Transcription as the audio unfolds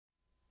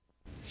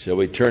Shall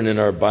we turn in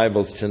our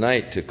Bibles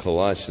tonight to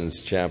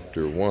Colossians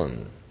chapter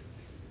 1?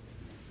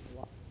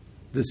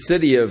 The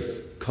city of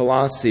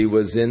Colossae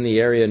was in the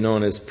area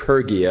known as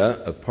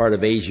Pergia, a part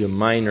of Asia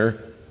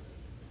Minor.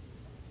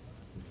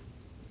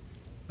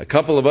 A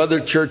couple of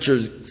other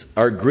churches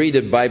are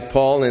greeted by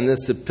Paul in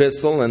this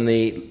epistle, and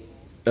the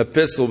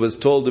epistle was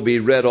told to be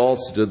read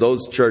also to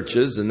those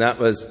churches, and that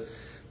was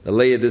the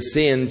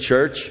Laodicean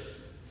church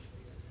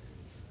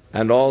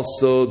and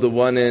also the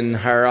one in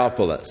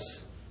Hierapolis.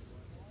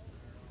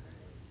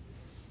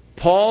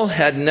 Paul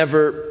had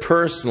never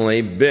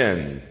personally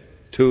been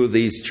to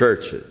these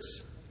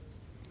churches.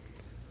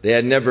 They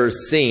had never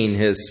seen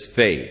his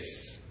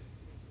face.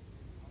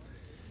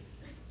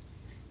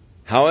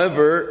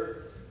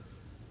 However,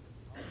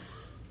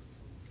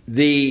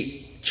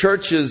 the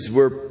churches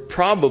were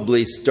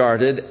probably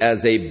started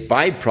as a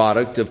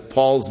byproduct of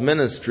Paul's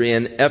ministry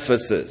in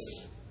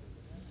Ephesus.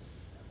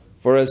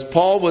 For as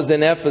Paul was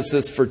in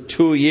Ephesus for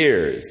 2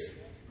 years,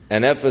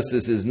 and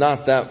Ephesus is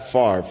not that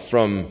far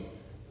from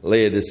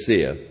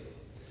Laodicea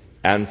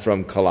and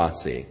from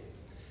Colossae,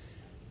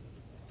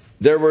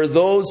 there were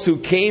those who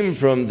came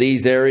from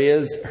these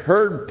areas,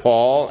 heard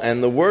Paul,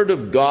 and the word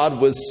of God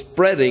was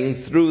spreading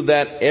through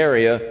that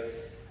area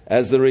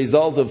as the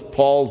result of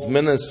Paul's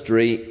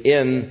ministry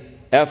in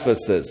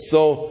Ephesus.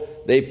 So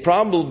they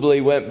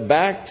probably went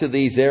back to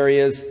these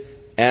areas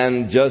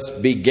and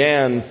just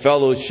began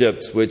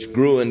fellowships which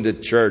grew into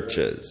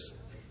churches.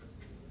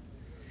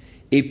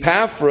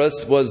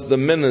 Epaphras was the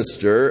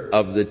minister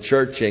of the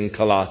church in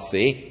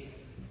Colossae,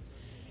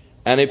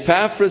 and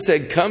Epaphras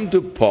had come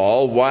to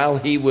Paul while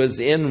he was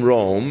in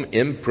Rome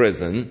in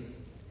prison,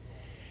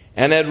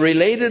 and had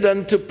related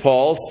unto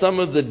Paul some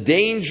of the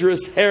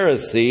dangerous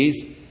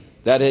heresies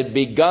that had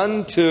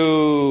begun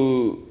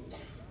to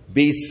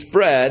be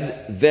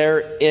spread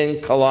there in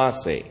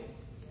Colossae.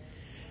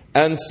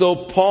 And so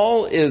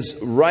Paul is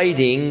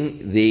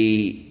writing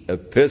the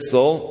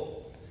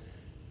epistle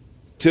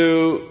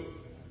to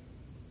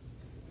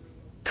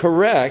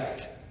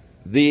correct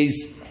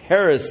these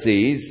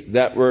heresies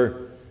that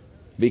were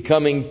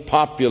becoming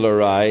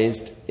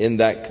popularized in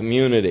that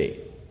community.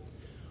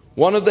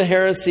 One of the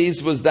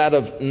heresies was that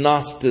of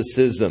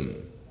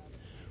Gnosticism,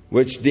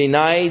 which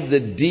denied the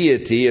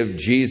deity of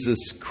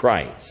Jesus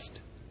Christ.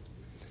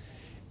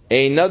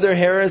 Another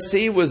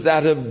heresy was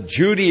that of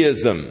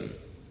Judaism,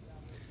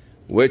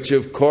 which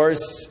of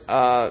course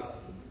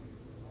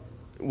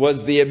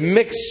was the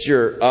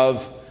mixture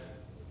of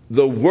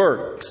the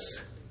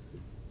works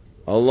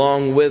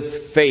along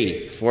with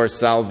faith for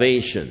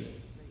salvation.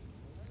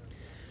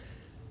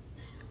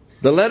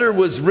 The letter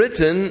was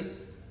written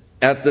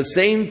at the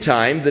same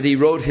time that he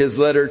wrote his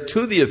letter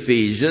to the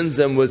Ephesians,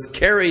 and was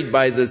carried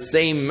by the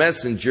same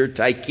messenger,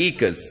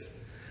 Tychicus,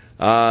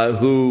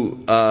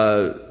 who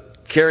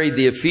carried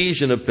the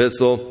Ephesian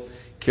epistle,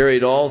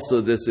 carried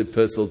also this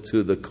epistle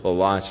to the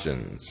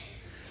Colossians,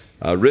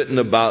 written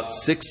about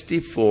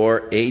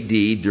 64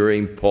 AD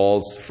during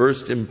Paul's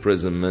first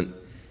imprisonment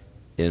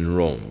in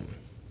Rome.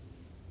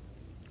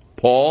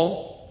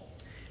 Paul,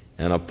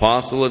 an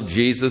apostle of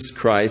Jesus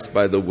Christ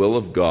by the will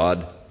of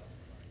God,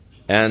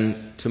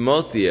 and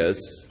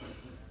Timotheus,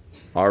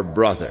 our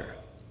brother.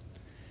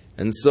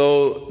 And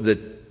so the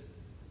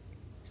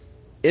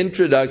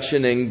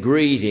introduction and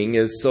greeting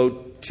is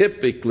so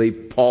typically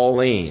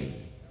Pauline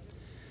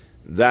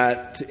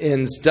that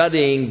in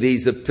studying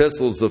these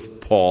epistles of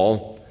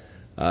Paul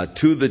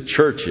to the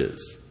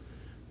churches,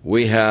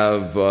 we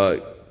have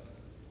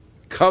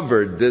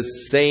covered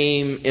this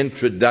same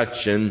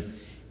introduction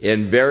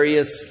in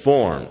various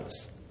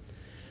forms.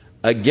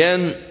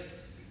 Again,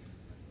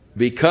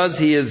 because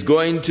he is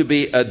going to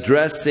be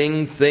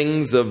addressing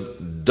things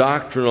of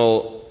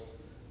doctrinal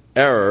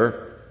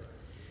error,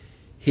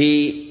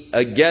 he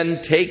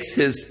again takes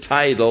his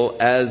title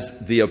as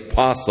the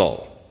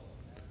apostle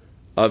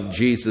of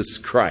Jesus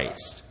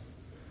Christ.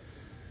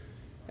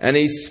 And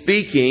he's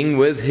speaking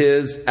with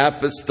his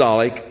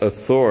apostolic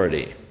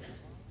authority.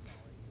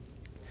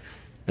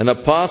 An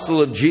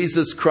apostle of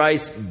Jesus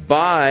Christ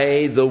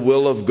by the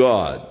will of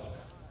God.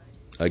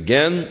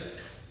 Again,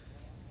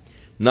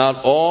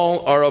 not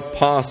all are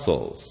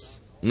apostles,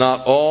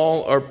 not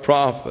all are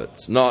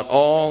prophets, not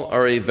all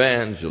are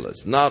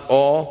evangelists, not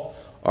all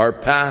are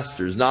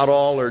pastors, not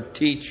all are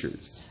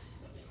teachers.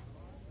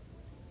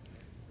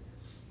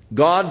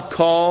 God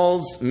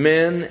calls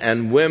men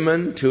and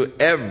women to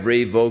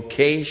every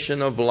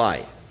vocation of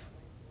life.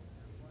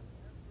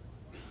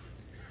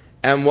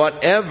 And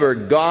whatever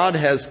God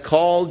has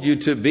called you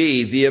to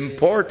be, the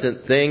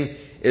important thing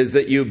is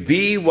that you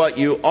be what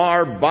you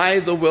are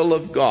by the will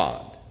of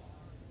God.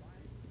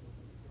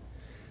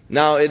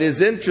 Now, it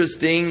is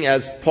interesting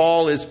as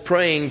Paul is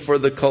praying for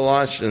the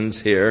Colossians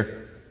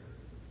here,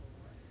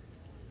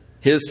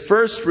 his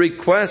first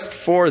request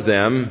for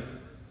them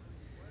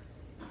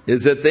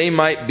is that they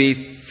might be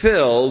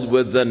filled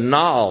with the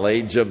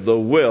knowledge of the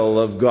will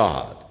of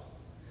God.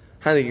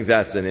 I think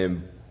that's an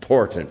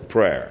important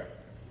prayer.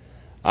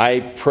 I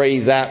pray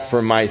that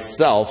for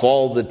myself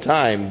all the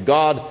time.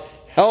 God,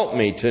 help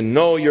me to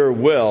know your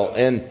will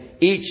and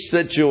each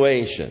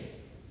situation.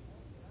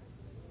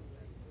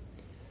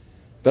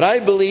 But I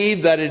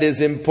believe that it is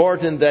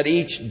important that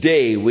each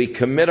day we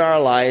commit our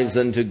lives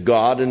unto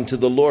God and to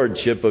the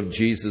Lordship of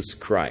Jesus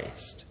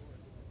Christ.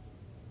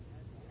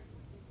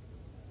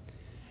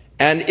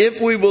 And if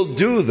we will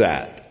do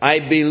that, I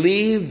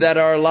believe that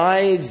our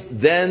lives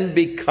then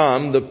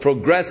become the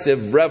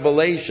progressive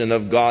revelation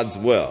of God's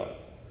will.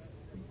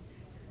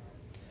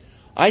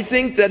 I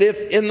think that if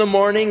in the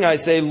morning I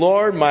say,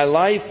 Lord, my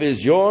life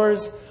is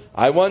yours,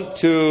 I want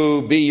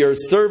to be your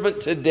servant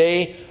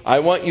today. I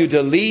want you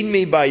to lead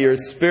me by your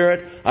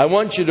Spirit. I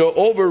want you to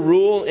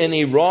overrule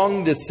any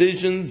wrong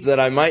decisions that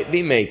I might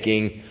be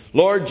making.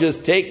 Lord,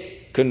 just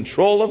take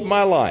control of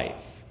my life.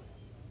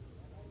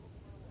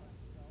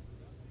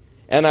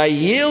 And I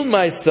yield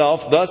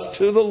myself thus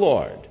to the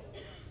Lord.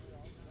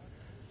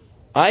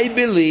 I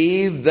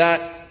believe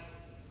that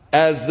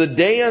as the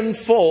day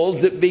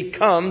unfolds, it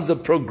becomes a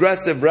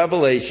progressive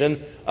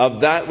revelation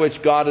of that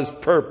which God has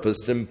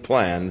purposed and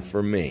planned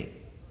for me.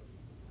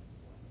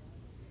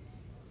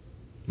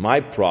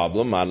 My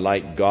problem, I'd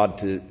like God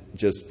to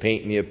just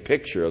paint me a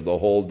picture of the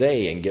whole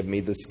day and give me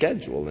the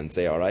schedule and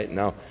say, all right,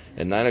 now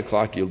at 9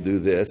 o'clock you'll do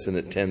this, and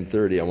at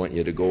 10:30 I want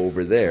you to go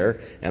over there,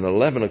 and at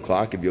 11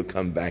 o'clock if you'll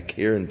come back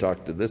here and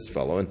talk to this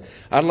fellow. And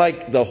I'd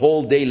like the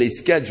whole daily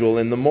schedule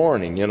in the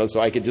morning, so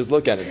I could just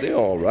look at it and say,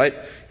 oh, all right,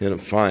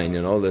 fine,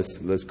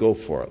 let's go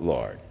for it,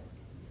 Lord.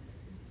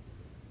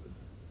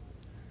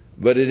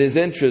 But it is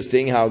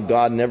interesting how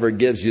God never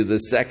gives you the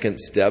second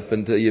step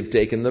until you've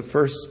taken the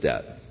first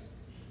step.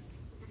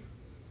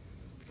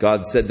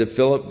 God said to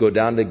Philip, go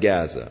down to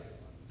Gaza.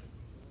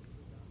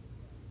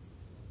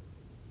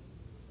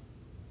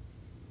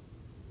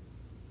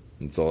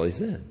 That's all he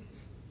said.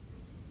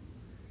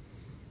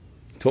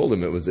 Told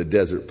him it was a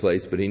desert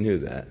place, but he knew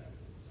that.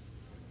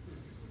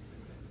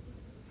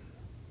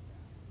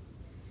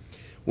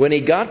 When he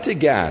got to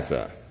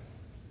Gaza,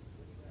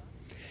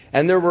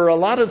 and there were a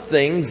lot of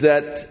things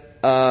that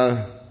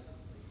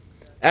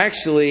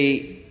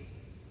actually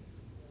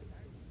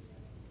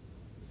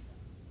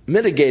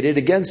mitigated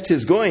against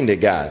his going to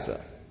Gaza,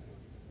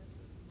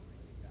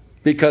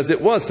 because it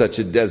was such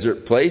a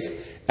desert place,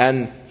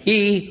 and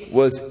he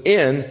was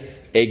in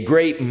a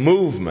great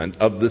movement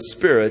of the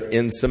Spirit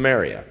in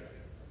Samaria.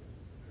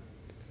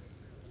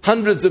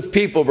 Hundreds of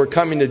people were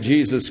coming to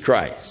Jesus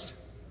Christ.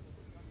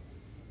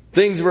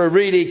 Things were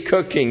really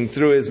cooking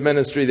through his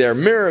ministry there.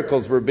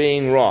 Miracles were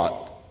being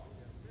wrought.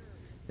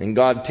 And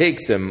God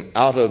takes him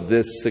out of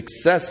this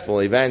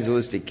successful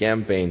evangelistic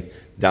campaign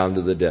down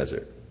to the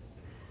desert.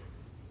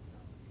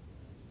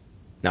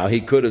 Now,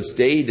 he could have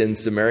stayed in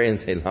Samaria and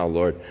said, now,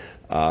 Lord,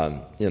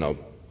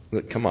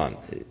 come on,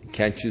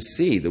 can't you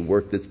see the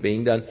work that's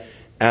being done?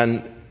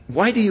 And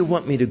why do you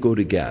want me to go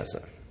to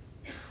Gaza?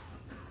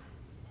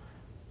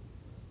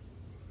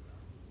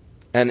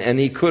 And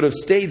he could have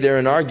stayed there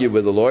and argued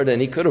with the Lord,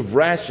 and he could have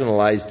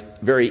rationalized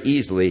very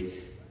easily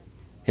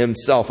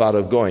himself out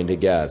of going to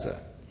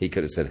Gaza. He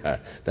could have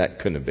said, that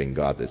couldn't have been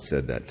God that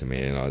said that to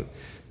me,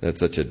 That's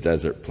such a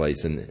desert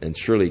place, and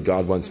surely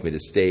God wants me to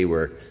stay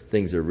where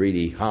things are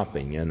really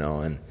hopping,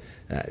 and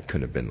it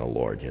couldn't have been the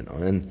Lord,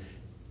 And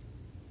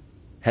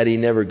had he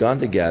never gone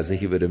to Gaza,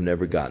 he would have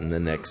never gotten the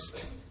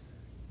next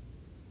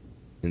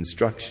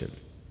instruction.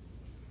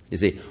 You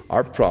see,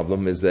 our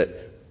problem is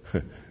that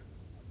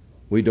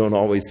we don't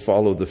always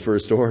follow the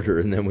first order,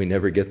 and then we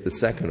never get the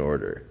second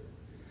order.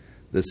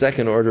 The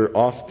second order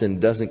often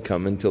doesn't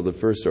come until the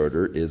first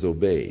order is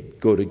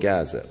obeyed. Go to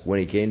Gaza. When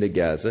he came to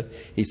Gaza,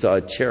 he saw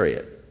a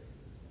chariot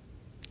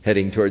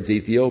heading towards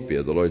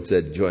Ethiopia. The Lord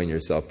said, join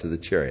yourself to the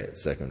chariot,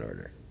 second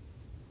order.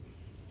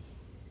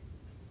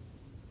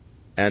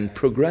 And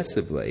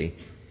progressively,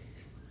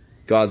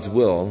 God's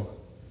will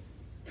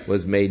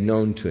was made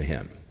known to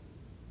him.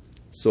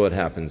 So it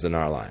happens in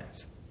our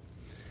lives.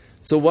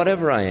 So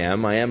whatever I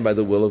am by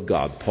the will of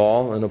God.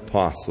 Paul, an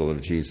apostle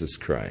of Jesus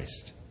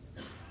Christ,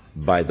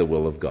 by the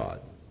will of God.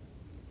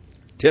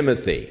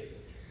 Timothy,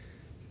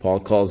 Paul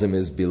calls him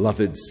his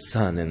beloved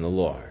son in the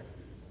Lord.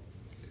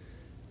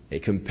 A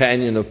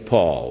companion of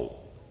Paul.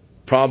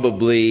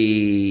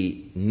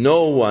 Probably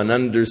no one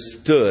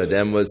understood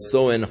and was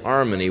so in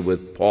harmony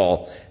with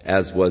Paul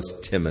as was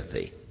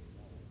Timothy.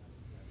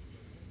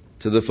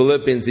 To the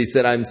Philippians, he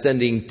said, I'm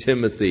sending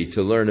Timothy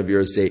to learn of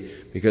your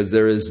state, because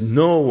there is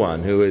no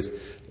one who is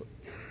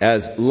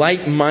as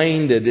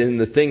like-minded in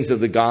the things of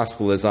the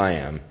gospel as I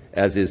am,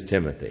 as is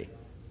Timothy.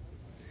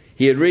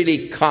 He had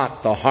really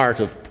caught the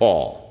heart of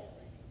Paul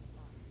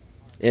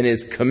in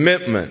his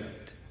commitment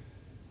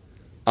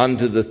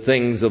unto the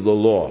things of the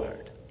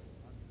Lord.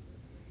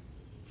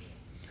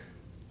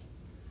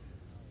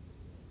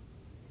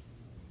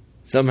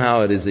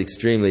 Somehow it is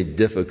extremely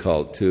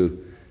difficult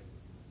to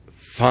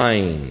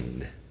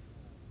find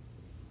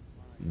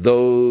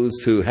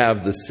those who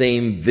have the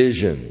same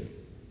vision,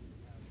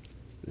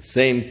 the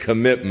same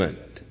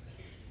commitment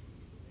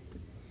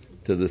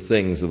to the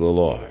things of the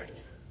Lord.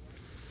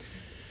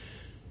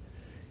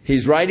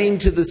 He's writing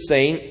to the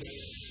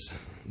saints,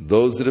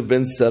 those that have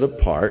been set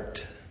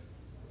apart.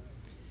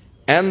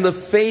 and the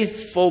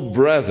faithful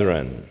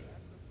brethren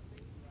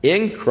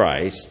in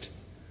Christ,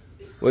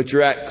 which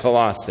are at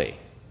Colossae.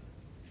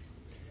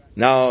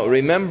 Now,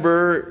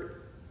 remember,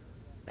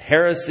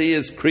 heresy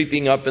is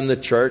creeping up in the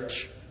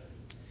church.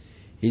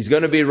 He's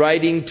going to be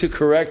writing to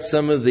correct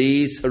some of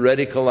these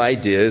heretical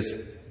ideas.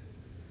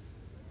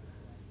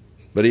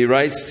 But he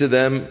writes to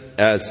them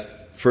as,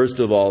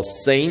 first of all,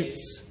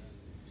 saints,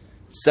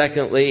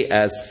 secondly,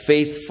 as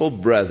faithful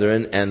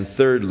brethren, and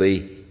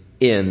thirdly,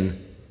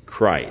 in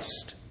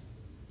Christ.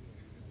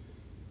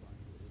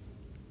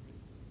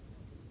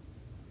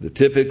 The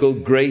typical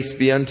grace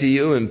be unto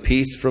you and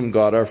peace from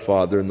God our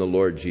Father and the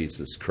Lord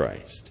Jesus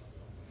Christ.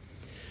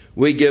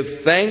 We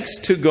give thanks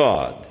to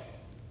God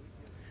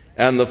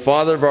and the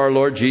Father of our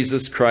Lord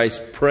Jesus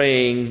Christ,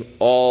 praying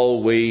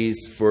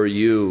always for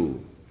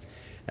you.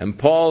 And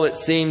Paul, it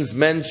seems,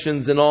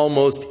 mentions in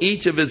almost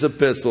each of his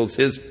epistles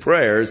his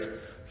prayers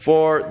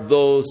for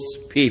those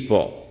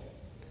people.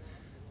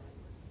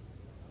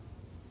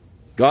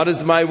 God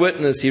is my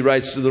witness, he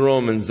writes to the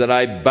Romans, that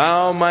I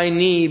bow my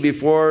knee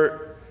before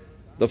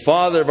the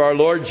Father of our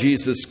Lord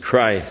Jesus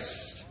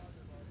Christ,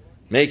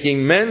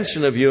 making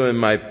mention of you in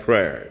my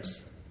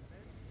prayers.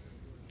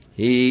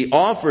 He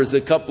offers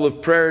a couple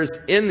of prayers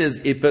in his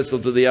epistle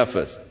to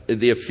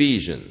the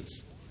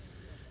Ephesians.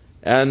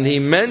 And he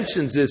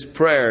mentions his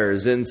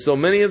prayers in so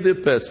many of the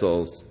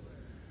epistles.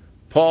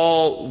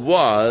 Paul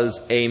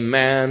was a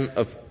man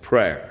of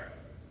prayer,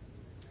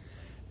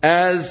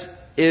 as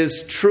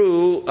is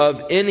true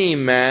of any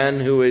man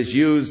who is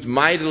used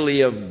mightily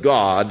of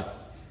God.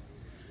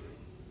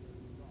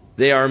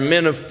 They are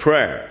men of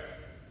prayer.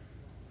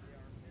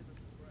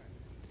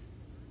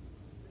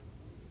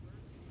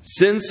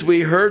 Since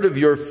we heard of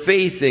your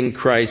faith in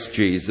Christ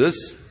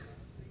Jesus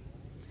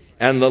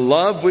and the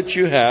love which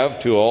you have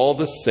to all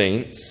the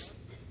saints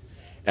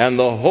and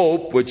the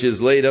hope which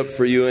is laid up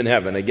for you in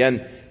heaven.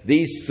 Again,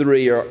 these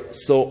three are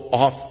so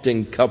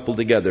often coupled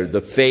together.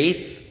 The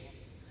faith,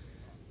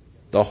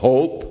 the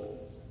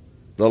hope,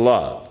 the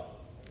love.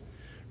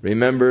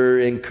 Remember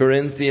in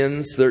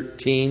Corinthians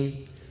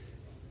 13,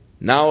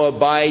 now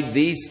abide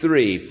these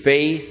three,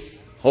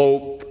 faith,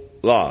 hope,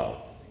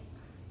 love.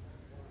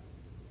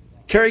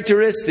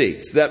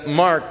 Characteristics that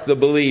mark the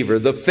believer,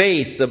 the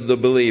faith of the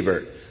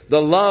believer,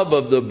 the love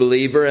of the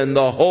believer, and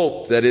the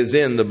hope that is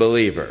in the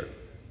believer.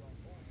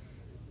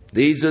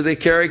 These are the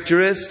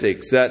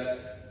characteristics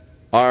that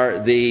are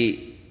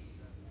the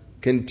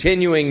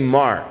continuing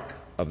mark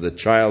of the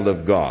child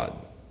of God.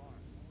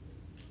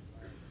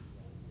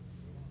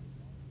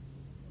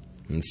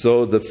 And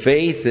so the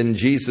faith in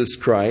Jesus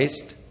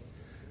Christ,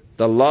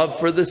 the love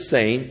for the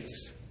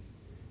saints,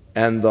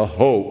 and the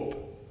hope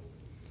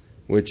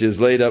which is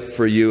laid up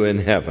for you in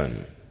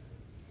heaven,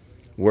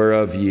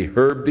 whereof ye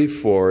heard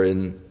before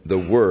in the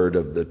word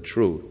of the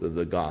truth of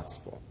the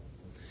gospel.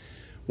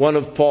 One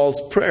of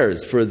Paul's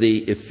prayers for the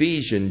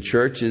Ephesian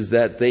church is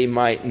that they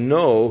might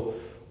know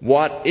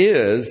what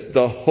is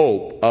the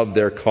hope of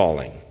their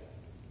calling.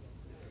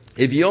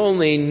 If you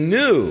only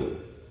knew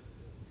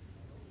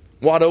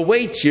what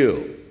awaits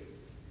you,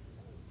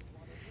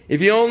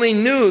 if you only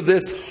knew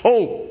this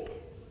hope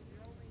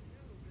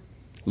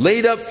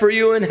laid up for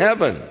you in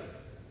heaven.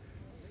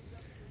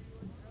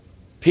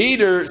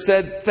 Peter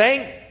said,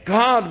 thank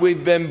God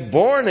we've been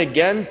born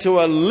again to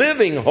a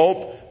living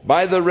hope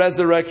by the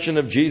resurrection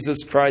of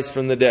Jesus Christ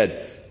from the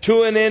dead,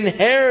 to an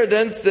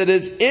inheritance that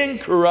is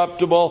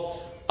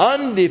incorruptible,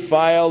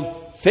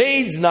 undefiled,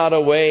 fades not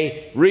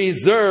away,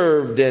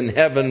 reserved in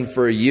heaven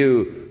for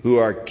you who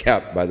are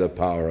kept by the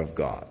power of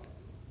God.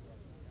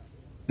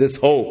 This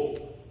hope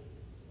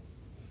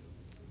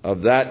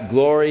of that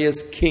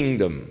glorious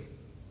kingdom,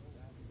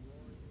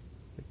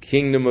 the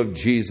kingdom of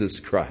Jesus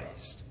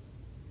Christ.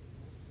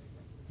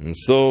 And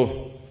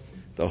so,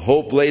 the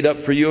hope laid up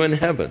for you in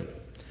heaven,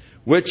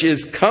 which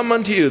is come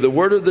unto you, the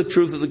word of the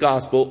truth of the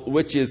gospel,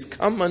 which is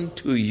come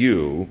unto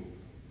you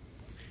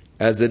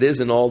as it is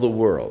in all the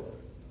world.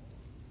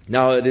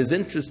 Now, it is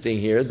interesting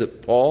here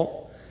that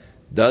Paul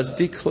does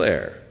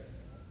declare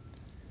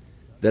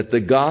that the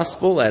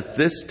gospel at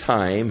this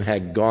time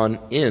had gone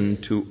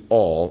into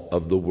all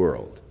of the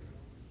world.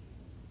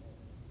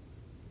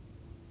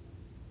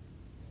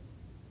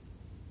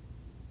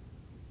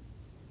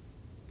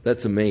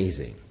 That's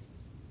amazing.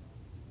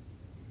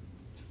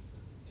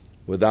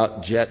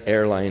 Without jet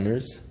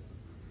airliners,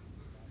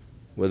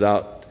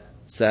 without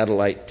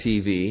satellite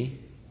TV,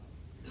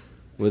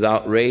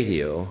 without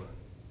radio,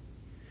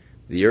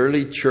 the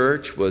early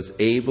church was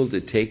able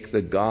to take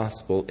the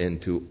gospel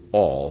into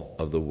all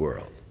of the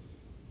world.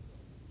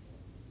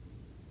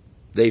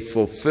 They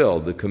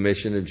fulfilled the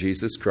commission of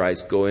Jesus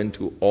Christ, go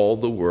into all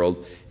the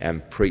world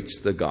and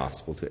preach the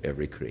gospel to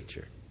every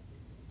creature.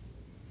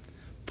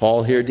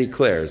 Paul here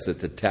declares that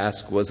the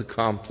task was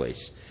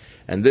accomplished.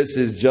 And this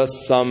is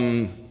just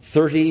some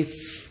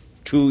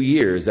 32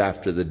 years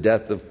after the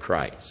death of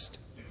Christ.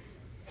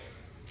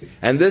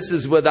 And this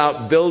is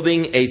without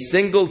building a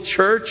single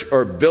church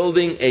or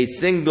building a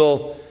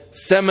single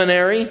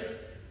seminary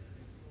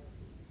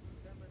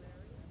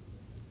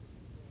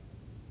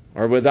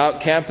or without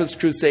Campus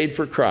Crusade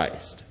for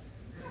Christ.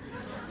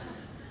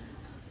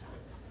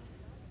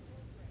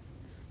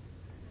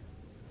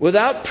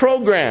 Without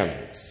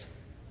programs.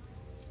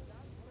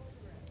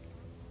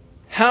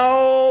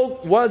 How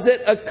was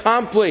it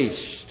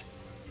accomplished?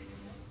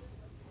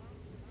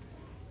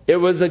 It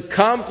was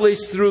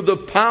accomplished through the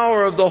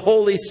power of the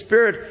Holy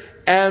Spirit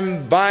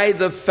and by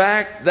the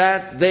fact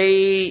that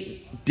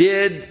they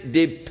did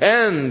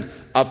depend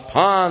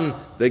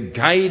upon the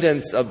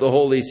guidance of the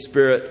Holy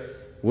Spirit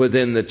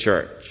within the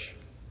church.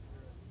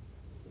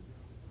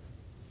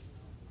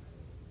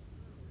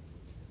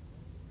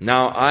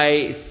 Now,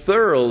 I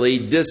thoroughly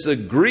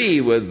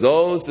disagree with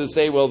those who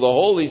say, well, the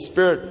Holy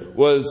Spirit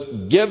was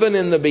given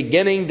in the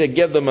beginning to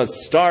give them a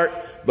start,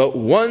 but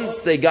once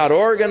they got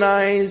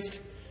organized,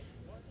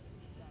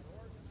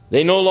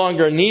 they no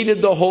longer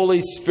needed the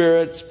Holy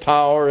Spirit's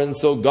power, and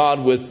so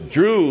God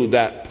withdrew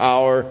that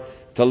power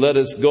to let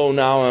us go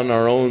now on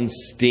our own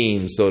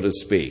steam, so to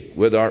speak,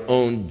 with our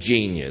own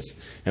genius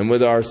and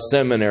with our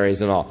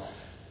seminaries and all.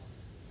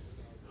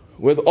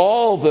 With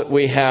all that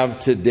we have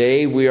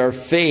today, we are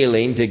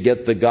failing to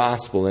get the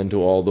gospel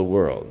into all the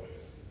world.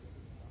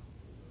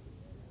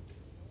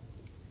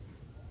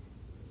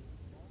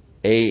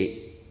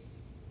 A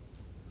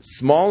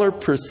smaller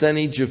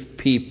percentage of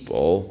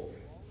people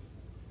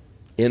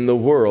in the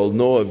world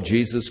know of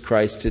Jesus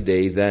Christ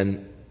today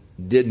than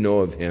did know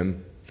of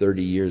Him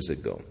 30 years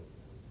ago.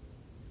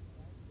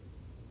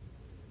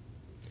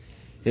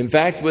 In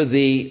fact, with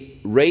the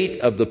rate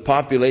of the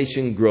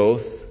population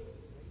growth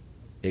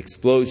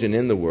explosion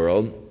in the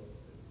world,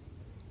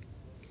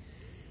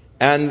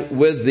 and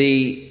with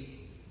the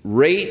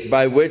rate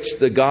by which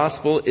the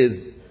gospel is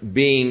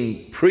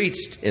being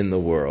preached in the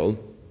world,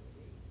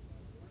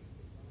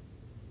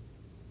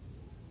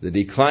 the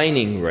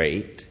declining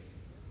rate,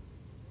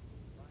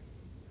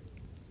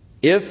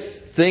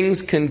 if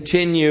things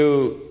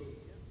continue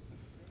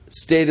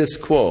status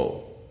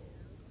quo,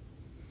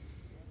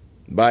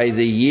 by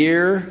the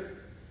year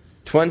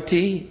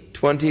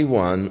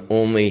 2021,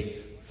 only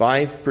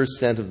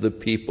 5% of the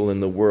people in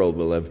the world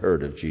will have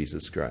heard of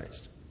Jesus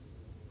Christ.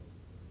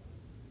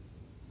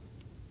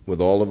 With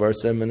all of our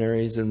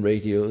seminaries and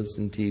radios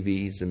and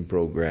TVs and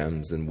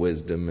programs and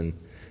wisdom and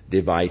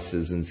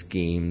devices and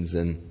schemes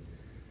and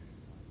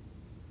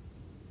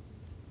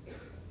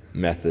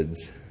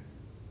methods.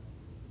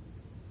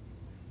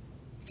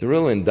 It's a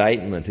real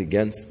indictment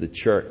against the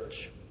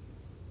church.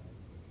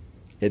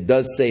 It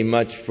does say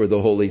much for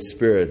the Holy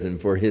Spirit and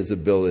for His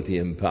ability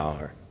and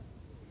power.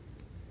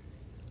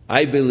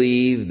 I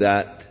believe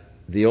that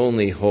the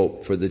only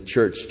hope for the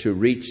church to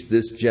reach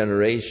this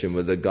generation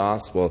with the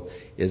gospel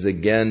is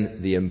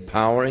again the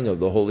empowering of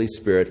the Holy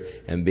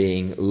Spirit and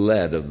being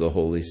led of the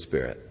Holy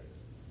Spirit.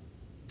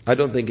 I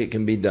don't think it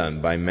can be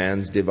done by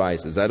man's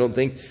devices. I don't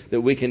think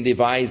that we can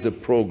devise a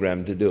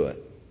program to do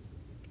it.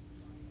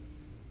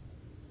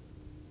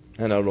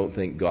 And I don't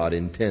think God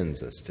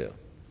intends us to.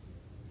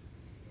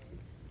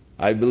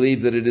 I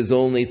believe that it is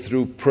only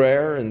through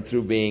prayer and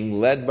through being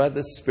led by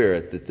the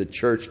Spirit that the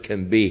church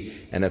can be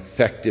an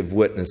effective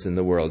witness in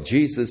the world.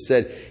 Jesus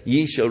said,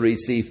 "Ye shall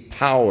receive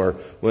power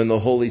when the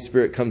Holy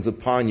Spirit comes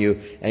upon you,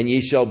 and ye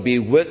shall be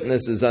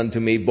witnesses unto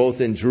me both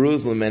in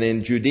Jerusalem and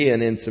in Judea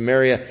and in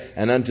Samaria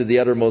and unto the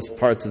uttermost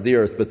parts of the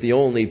earth." But the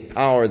only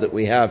power that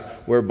we have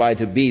whereby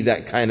to be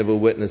that kind of a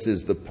witness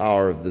is the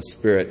power of the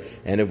Spirit.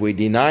 And if we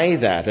deny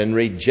that and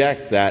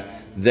reject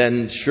that,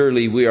 then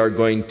surely we are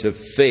going to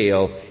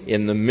fail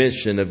in the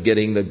mission of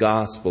getting the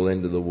gospel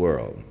into the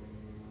world.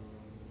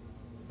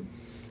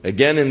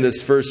 Again, in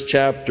this first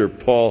chapter,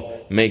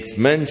 Paul makes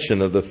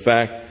mention of the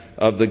fact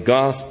of the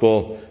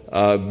gospel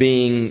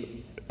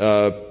being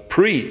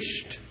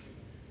preached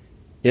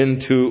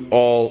into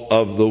all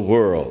of the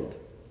world.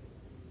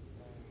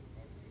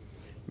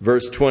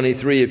 Verse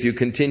 23, "If you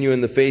continue in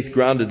the faith,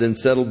 grounded and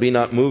settled, be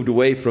not moved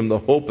away from the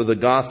hope of the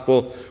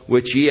gospel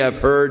which ye have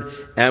heard,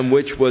 and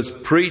which was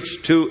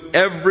preached to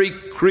every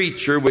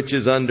creature which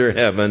is under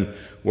heaven,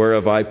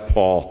 whereof I,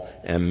 Paul,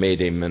 am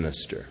made a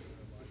minister."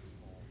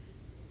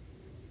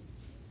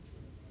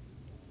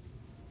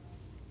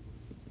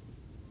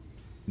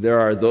 There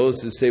are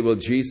those who say, well,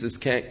 Jesus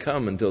can't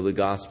come until the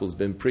gospel's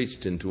been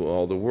preached into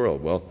all the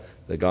world. Well,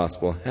 the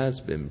gospel has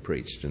been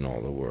preached in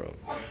all the world.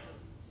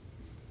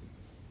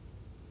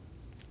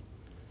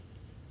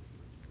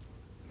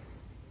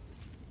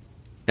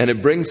 And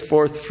it brings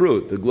forth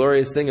fruit. The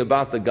glorious thing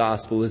about the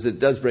gospel is it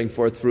does bring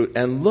forth fruit.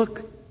 And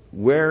look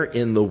where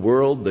in the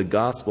world the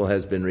gospel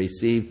has been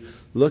received.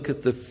 Look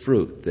at the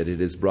fruit that it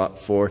has brought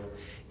forth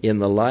in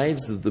the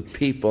lives of the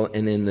people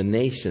and in the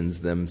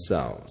nations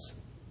themselves.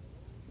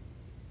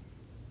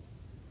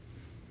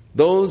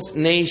 Those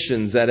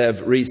nations that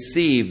have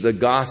received the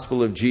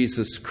gospel of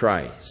Jesus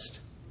Christ,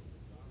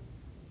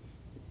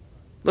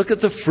 look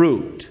at the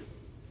fruit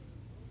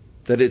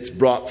that it's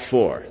brought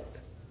forth.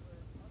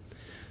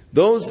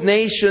 Those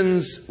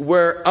nations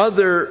where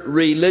other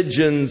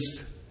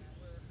religions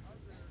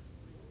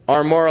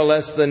are more or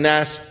less the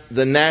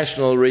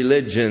national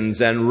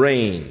religions and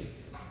reign,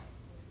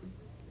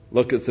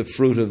 look at the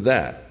fruit of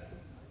that.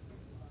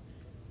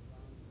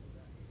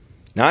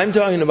 Now, I'm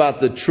talking about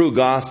the true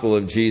gospel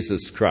of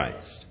Jesus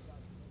Christ.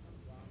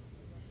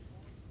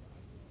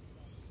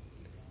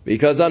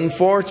 Because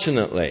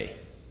unfortunately,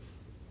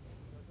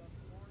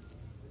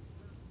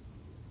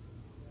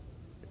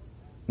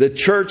 the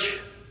church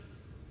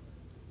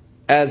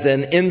as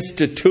an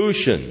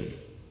institution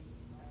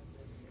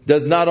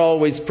does not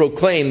always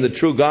proclaim the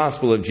true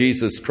gospel of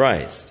Jesus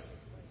Christ.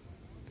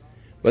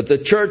 But the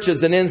church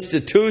as an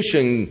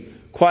institution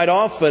quite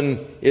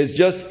often is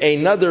just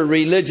another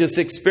religious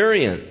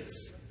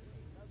experience,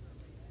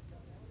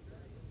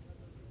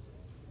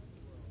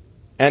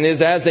 and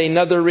is as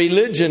another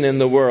religion in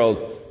the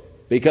world,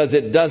 because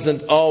it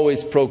doesn't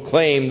always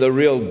proclaim the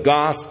real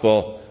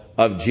gospel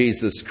of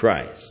Jesus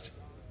Christ.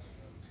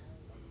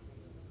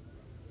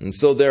 And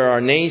so there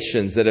are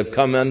nations that have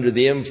come under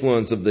the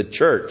influence of the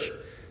church,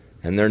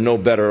 and they're no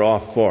better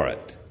off for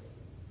it.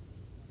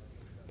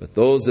 But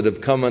those that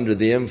have come under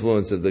the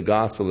influence of the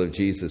gospel of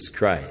Jesus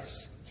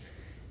Christ,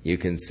 you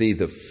can see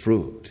the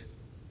fruit.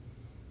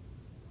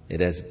 It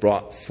has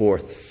brought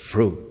forth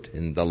fruit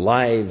in the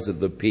lives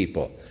of the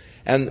people.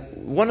 And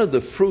one of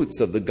the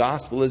fruits of the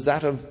gospel is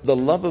that of the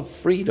love of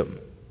freedom,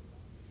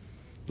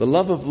 the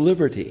love of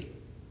liberty.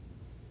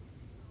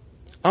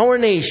 Our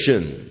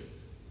nation,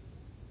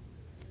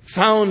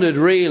 founded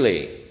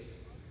really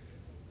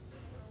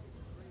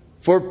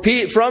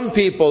from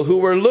people who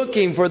were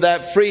looking for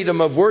that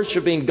freedom of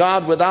worshiping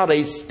God without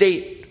a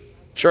state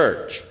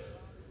church,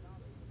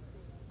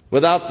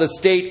 without the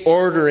state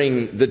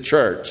ordering the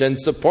church and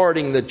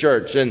supporting the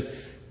church and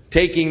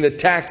taking the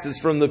taxes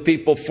from the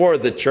people for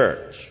the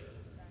church.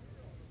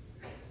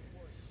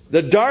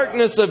 The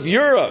darkness of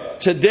Europe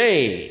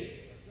today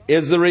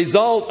is the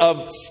result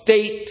of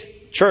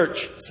state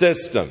church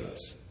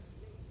systems.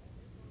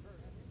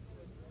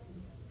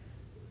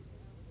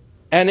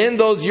 And in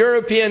those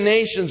European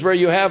nations where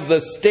you have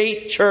the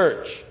state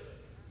church,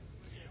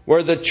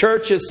 where the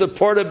church is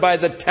supported by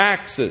the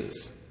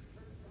taxes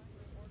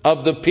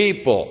of the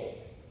people,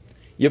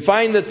 you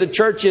find that the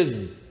church is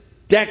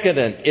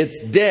decadent,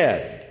 it's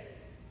dead.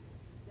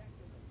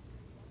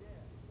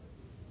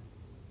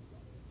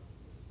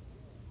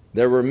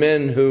 There were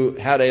men who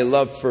had a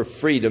love for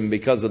freedom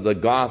because of the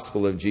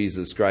gospel of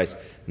Jesus Christ,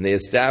 and they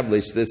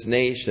established this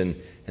nation,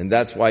 and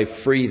that's why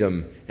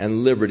freedom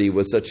and liberty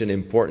was such an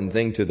important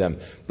thing to them.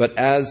 But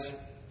as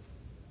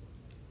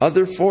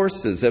other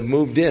forces have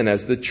moved in,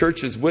 as the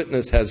church's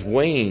witness has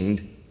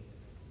waned,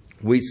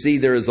 we see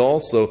there is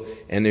also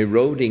an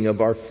eroding of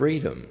our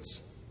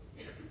freedoms,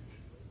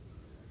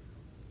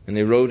 an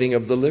eroding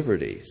of the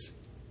liberties.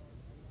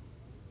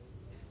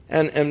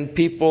 And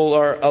people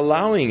are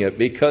allowing it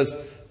because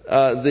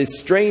the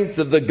strength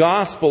of the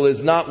gospel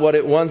is not what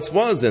it once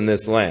was in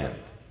this land.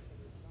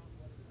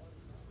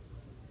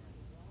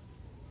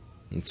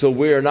 And so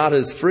we are not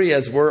as free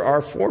as were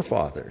our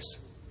forefathers.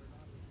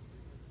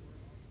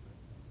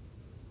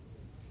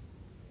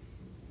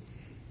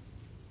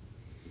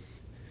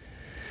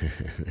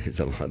 There's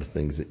a lot of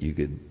things that you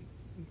could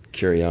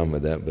carry on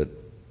with that, but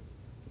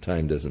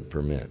time doesn't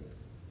permit.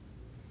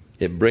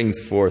 It brings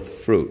forth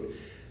fruit.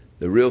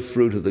 The real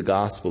fruit of the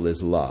gospel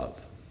is love.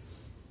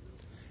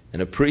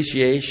 An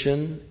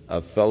appreciation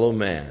of fellow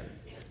man,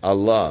 a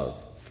love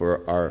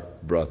for our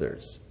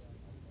brothers.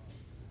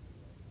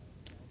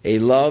 A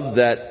love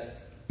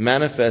that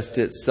manifests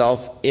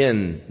itself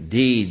in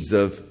deeds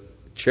of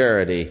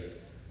charity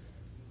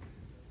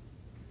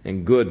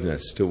and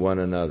goodness to one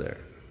another.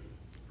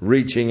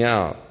 Reaching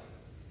out.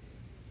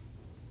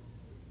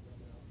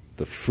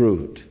 The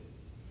fruit.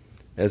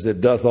 As it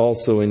doth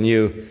also in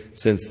you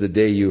since the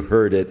day you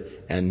heard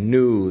it and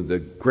knew the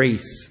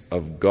grace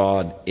of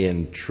God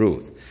in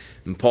truth.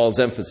 And Paul's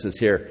emphasis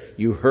here,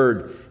 you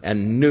heard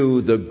and knew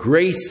the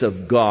grace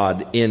of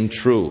God in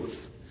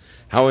truth.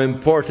 How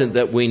important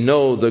that we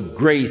know the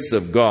grace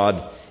of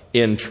God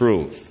in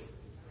truth.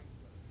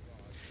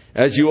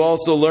 As you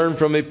also learn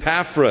from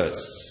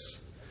Epaphras,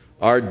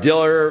 our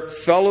dear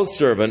fellow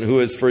servant, who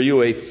is for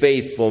you a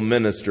faithful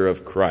minister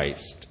of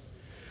Christ,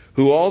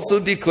 who also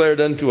declared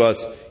unto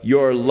us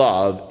your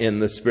love in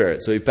the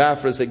Spirit. So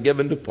Epaphras had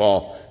given to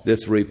Paul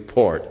this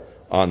report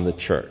on the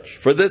church.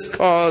 For this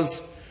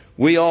cause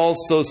we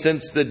also,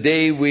 since the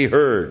day we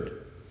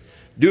heard,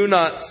 do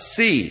not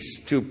cease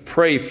to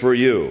pray for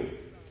you,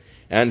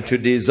 and to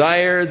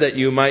desire that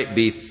you might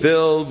be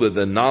filled with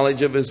the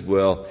knowledge of His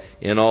will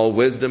in all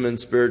wisdom and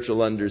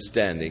spiritual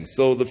understanding.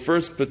 So the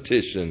first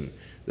petition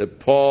that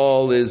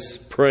Paul is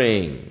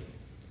praying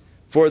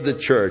for the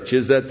church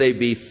is that they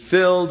be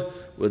filled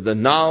with the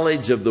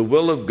knowledge of the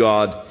will of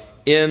God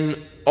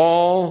in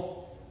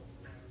all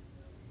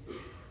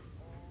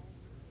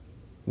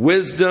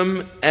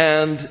wisdom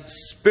and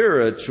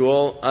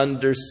spiritual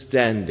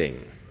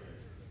understanding.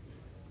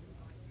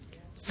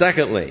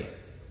 Secondly,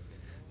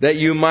 that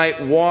you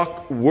might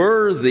walk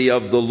worthy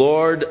of the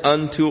Lord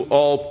unto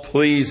all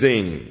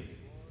pleasing.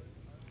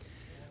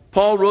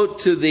 Paul wrote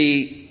to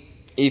the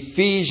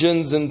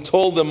Ephesians and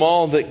told them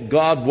all that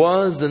God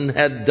was and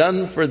had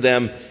done for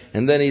them.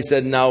 And then he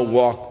said, now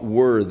walk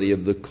worthy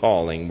of the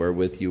calling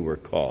wherewith you were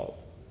called.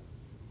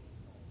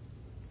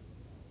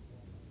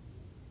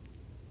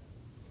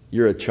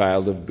 you're a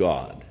child of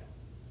God.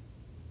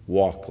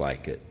 Walk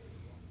like it.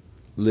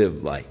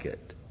 Live like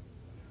it.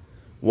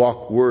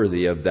 Walk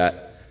worthy of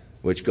that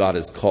which God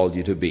has called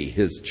you to be,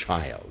 His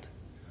child.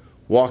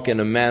 Walk in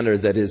a manner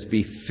that is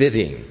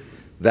befitting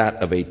that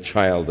of a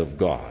child of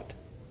God.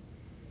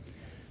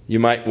 You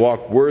might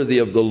walk worthy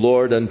of the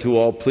Lord unto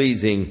all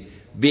pleasing,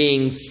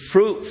 being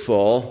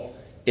fruitful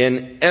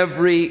in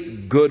every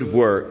good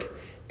work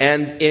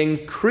and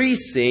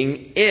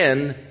increasing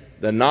in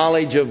the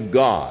knowledge of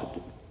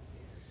God.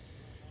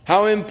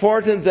 How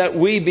important that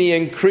we be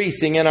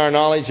increasing in our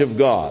knowledge of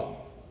God.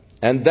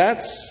 And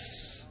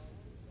that's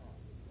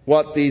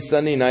what these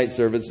Sunday night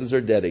services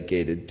are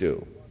dedicated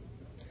to.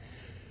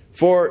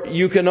 For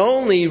you can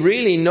only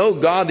really know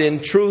God in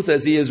truth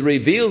as He has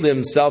revealed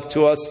Himself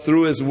to us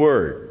through His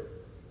Word.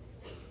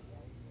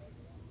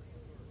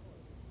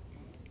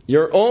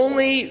 Your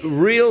only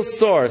real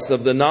source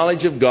of the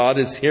knowledge of God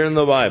is here in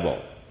the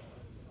Bible.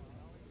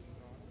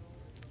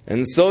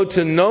 And so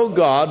to know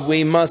God,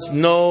 we must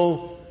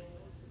know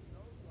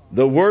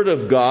the Word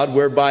of God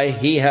whereby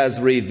He has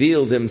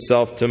revealed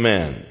Himself to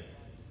man.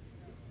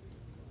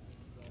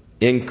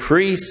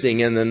 Increasing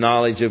in the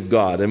knowledge of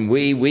God. And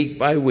we, week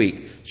by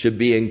week, should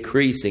be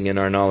increasing in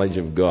our knowledge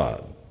of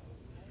God.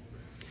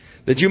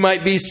 That you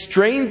might be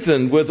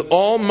strengthened with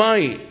all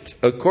might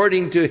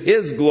according to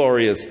His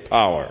glorious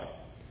power.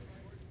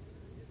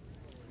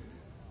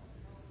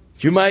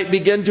 You might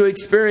begin to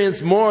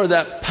experience more of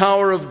that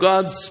power of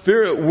God's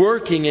Spirit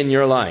working in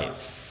your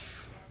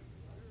life.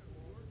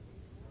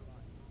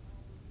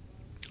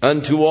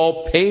 Unto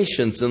all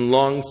patience and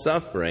long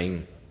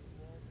suffering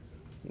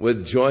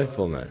with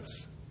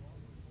joyfulness.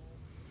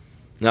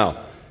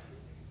 Now,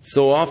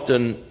 so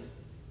often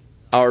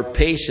our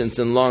patience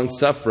and long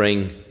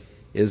suffering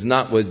is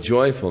not with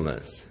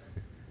joyfulness.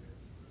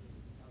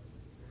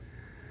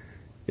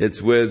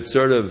 It's with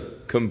sort of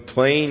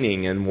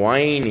complaining and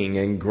whining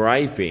and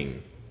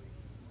griping.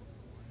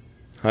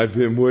 I've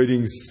been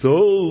waiting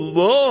so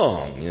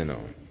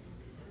long,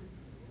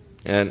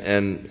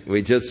 And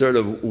we just sort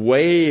of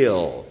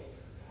wail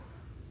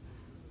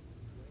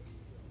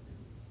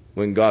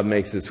when God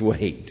makes us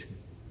wait.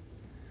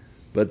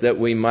 But that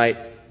we might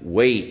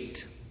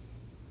wait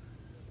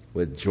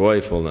with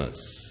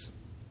joyfulness,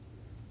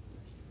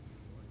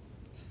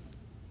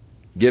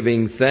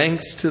 giving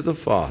thanks to the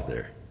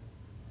Father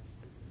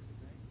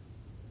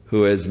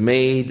who has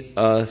made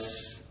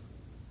us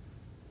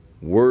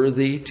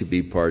worthy to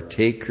be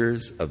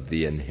partakers of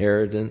the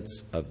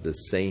inheritance of the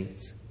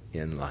saints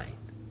in light.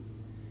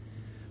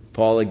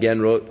 Paul again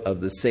wrote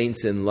of the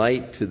saints in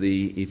light to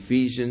the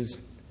Ephesians.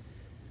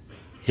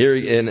 Here,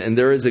 and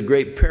there is a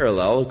great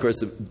parallel. Of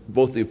course,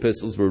 both the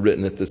epistles were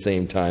written at the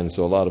same time,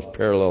 so a lot of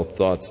parallel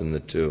thoughts in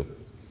the two.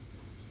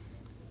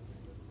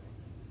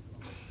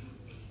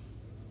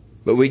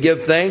 But we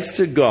give thanks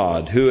to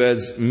God who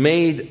has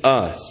made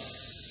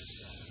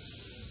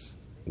us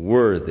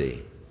worthy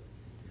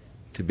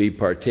to be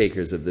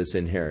partakers of this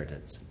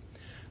inheritance.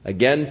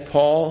 Again,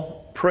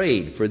 Paul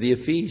prayed for the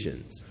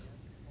Ephesians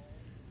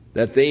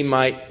that they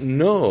might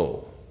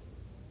know,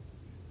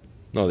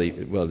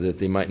 that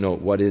they might know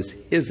what is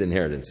his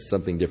inheritance,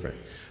 something different.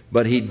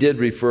 But he did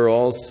refer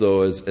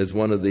also as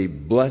one of the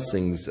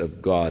blessings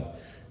of God,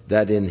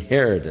 that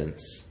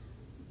inheritance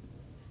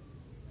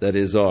that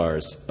is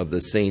ours of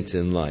the saints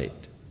in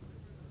light,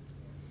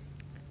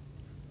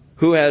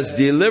 who has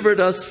delivered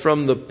us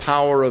from the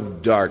power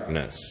of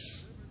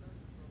darkness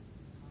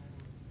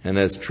and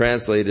has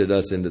translated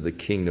us into the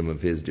kingdom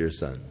of His dear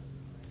Son.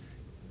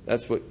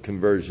 That's what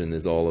conversion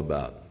is all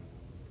about.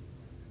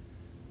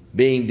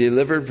 Being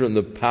delivered from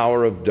the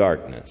power of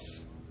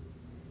darkness,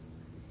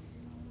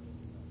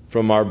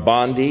 from our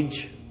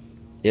bondage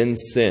in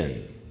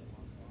sin,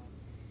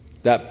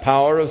 that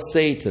power of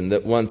Satan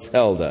that once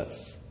held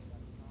us,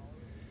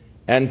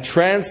 and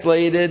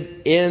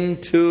translated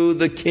into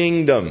the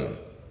kingdom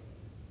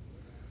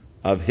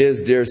of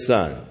His dear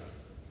Son.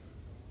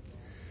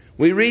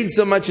 We read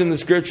so much in the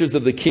Scriptures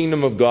of the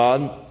kingdom of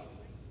God.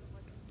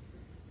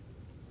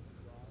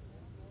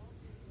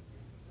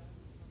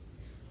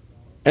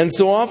 And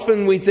so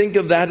often we think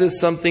of that as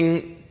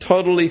something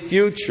totally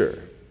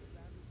future.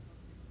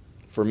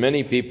 For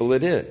many people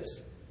it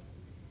is.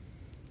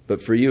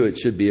 But for you it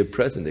should be a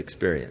present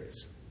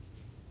experience.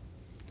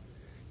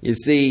 You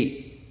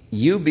see,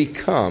 you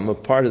become a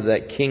part of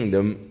that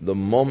kingdom the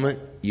moment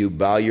you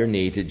bow your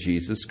knee to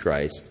Jesus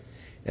Christ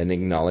and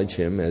acknowledge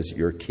Him as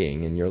your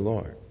King and your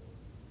Lord.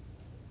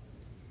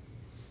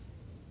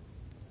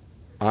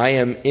 I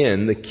am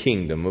in the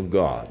kingdom of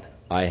God.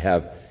 I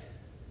have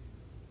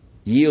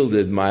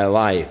yielded my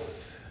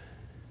life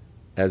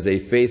as a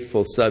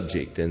faithful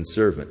subject and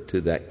servant to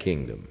that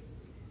kingdom.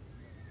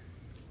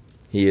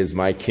 He is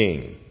my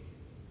King.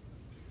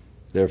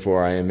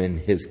 Therefore, I am in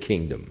His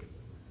kingdom.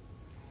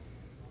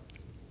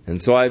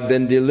 And so I've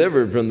been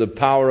delivered from the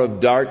power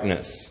of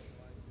darkness,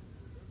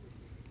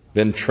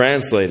 been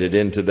translated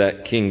into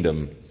that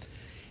kingdom,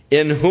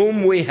 in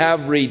whom we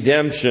have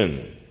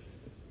redemption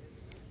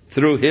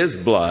through His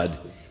blood,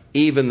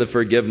 even the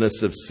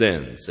forgiveness of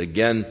sins.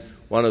 Again,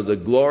 one of the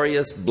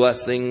glorious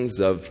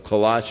blessings of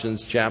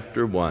Colossians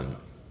chapter 1.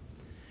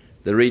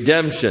 The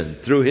redemption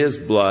through His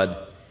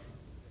blood,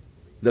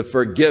 the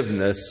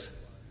forgiveness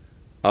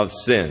of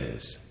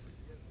sins.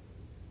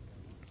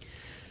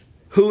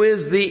 Who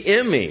is the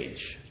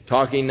image,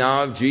 talking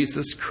now of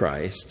Jesus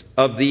Christ,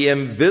 of the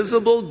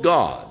invisible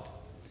God.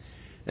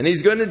 And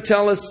he's going to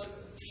tell us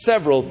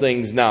several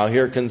things now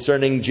here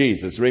concerning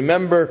Jesus.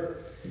 Remember,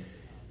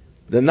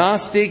 the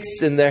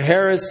Gnostics in their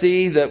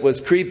heresy that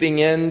was creeping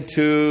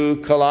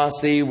into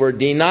Colossae were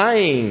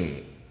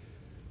denying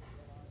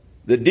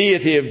the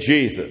deity of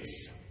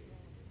Jesus.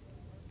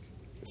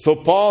 So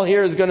Paul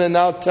here is going to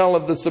now tell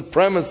of the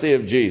supremacy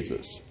of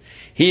Jesus.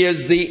 He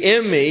is the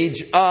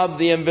image of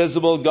the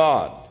invisible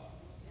God.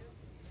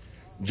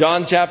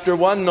 John chapter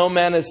 1, no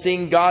man has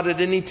seen God at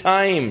any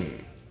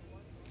time,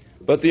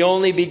 but the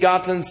only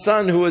begotten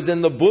Son who is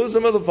in the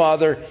bosom of the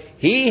Father,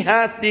 He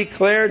hath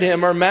declared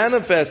Him or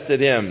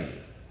manifested Him,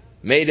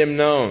 made Him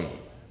known.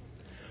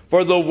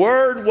 For the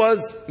Word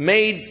was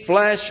made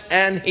flesh,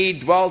 and He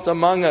dwelt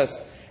among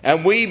us,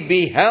 and we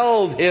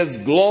beheld His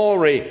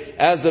glory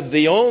as of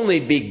the only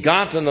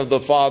begotten of the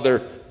Father,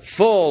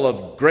 full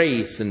of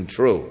grace and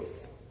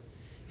truth.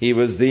 He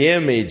was the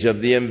image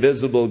of the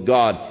invisible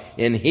God.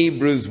 In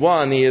Hebrews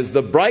 1, He is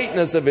the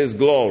brightness of His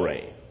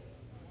glory,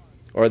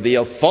 or the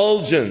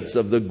effulgence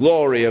of the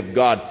glory of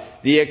God,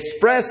 the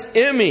express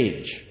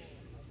image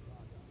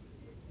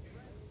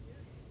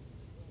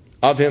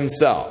of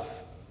Himself.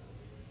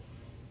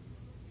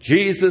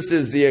 Jesus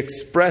is the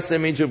express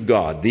image of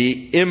God,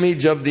 the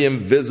image of the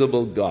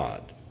invisible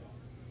God.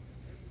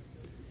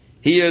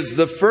 He is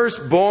the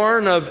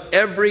firstborn of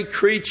every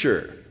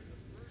creature,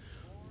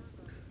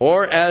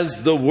 or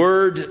as the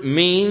word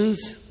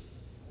means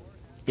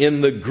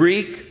in the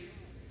Greek,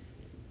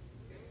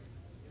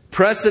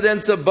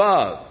 precedence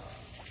above.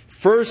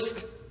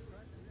 First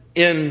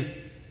in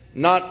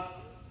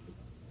not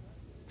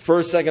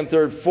first, second,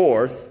 third,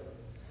 fourth,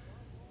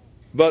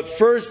 but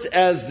first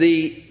as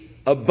the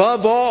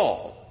above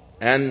all.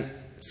 And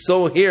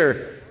so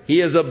here,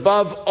 He is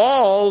above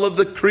all of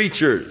the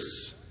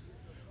creatures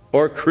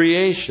or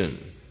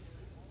creation.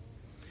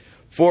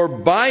 For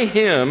by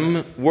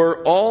Him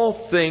were all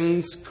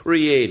things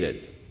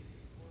created.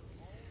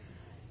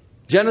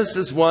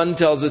 Genesis 1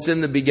 tells us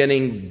in the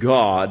beginning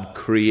God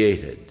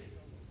created.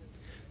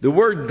 The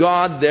word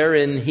God there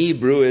in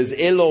Hebrew is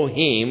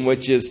Elohim,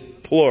 which is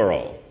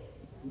plural.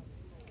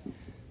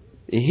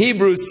 The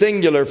Hebrew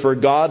singular for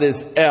God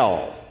is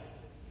El.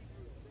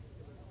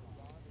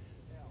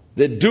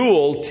 The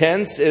dual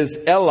tense is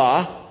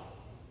Elah,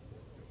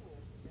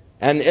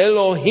 and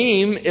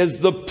Elohim is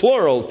the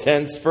plural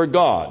tense for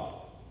God.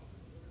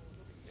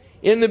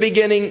 In the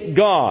beginning,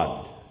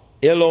 God,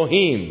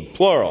 Elohim,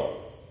 plural.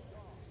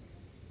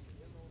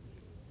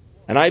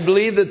 And I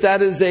believe that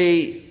that is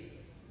a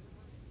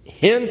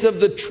hint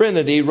of the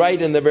Trinity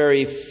right in the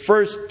very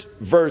first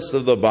verse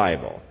of the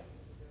Bible.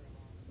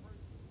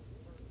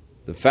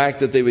 The fact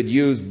that they would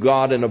use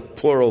God in a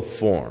plural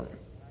form.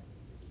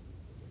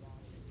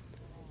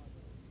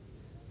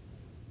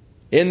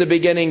 In the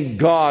beginning,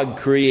 God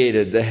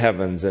created the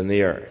heavens and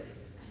the earth.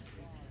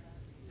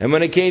 And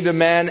when it came to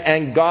man,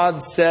 and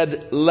God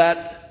said,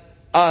 let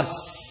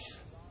us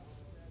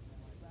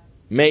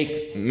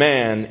make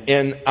man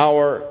in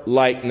our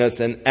likeness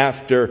and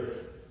after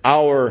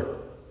our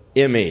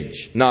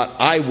image. Not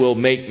I will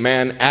make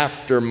man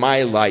after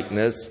my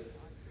likeness,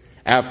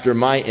 after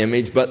my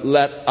image, but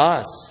let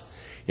us,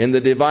 in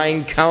the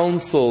divine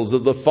counsels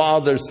of the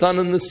Father, Son,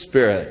 and the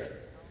Spirit,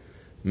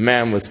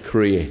 man was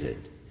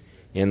created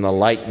in the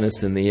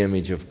likeness and the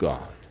image of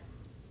God.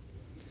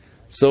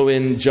 So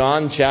in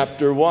John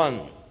chapter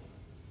 1,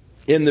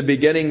 in the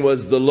beginning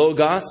was the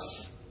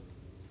Logos,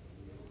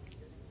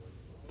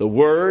 the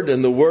Word,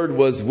 and the Word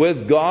was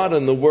with God,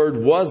 and the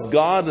Word was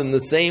God, and the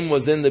same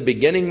was in the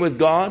beginning with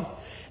God.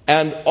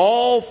 And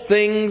all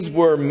things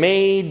were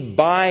made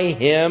by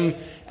Him,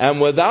 and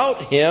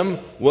without Him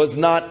was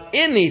not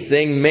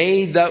anything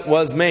made that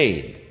was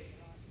made.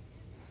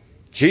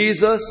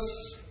 Jesus,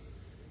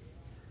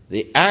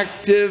 the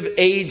active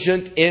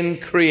agent in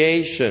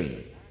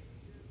creation.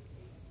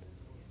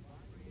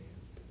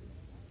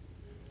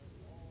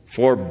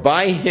 For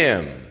by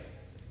Him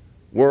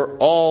were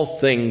all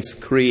things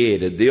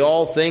created. The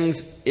all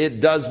things,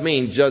 it does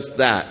mean just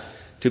that,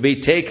 to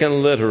be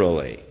taken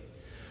literally.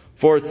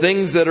 For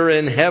things that are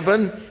in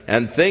heaven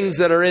and things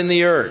that are in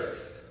the earth.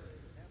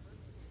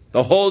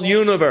 The whole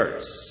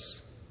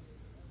universe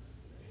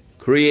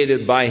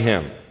created by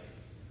Him.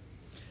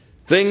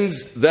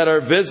 Things that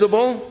are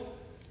visible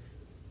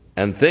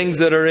and things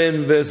that are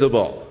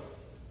invisible.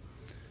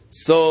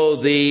 So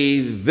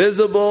the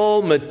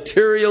visible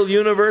material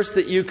universe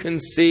that you can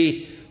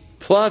see,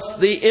 plus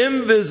the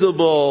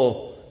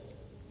invisible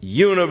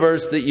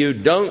universe that you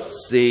don't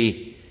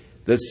see,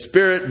 the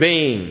spirit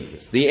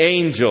beings, the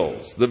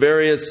angels, the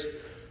various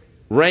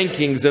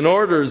rankings and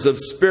orders of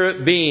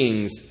spirit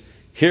beings,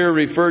 here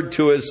referred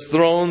to as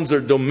thrones or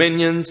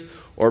dominions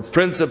or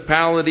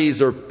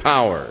principalities or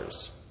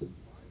powers.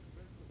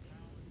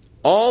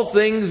 All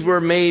things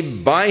were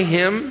made by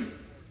him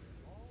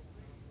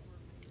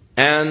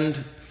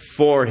and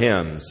for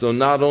him. So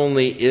not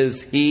only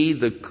is he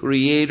the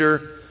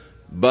creator,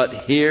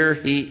 but here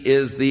he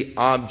is the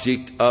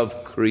object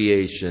of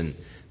creation.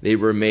 They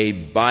were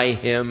made by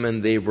him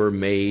and they were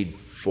made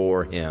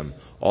for him.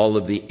 All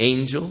of the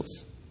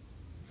angels,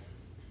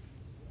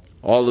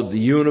 all of the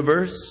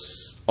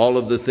universe, all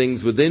of the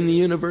things within the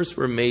universe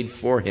were made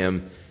for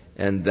him,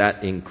 and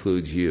that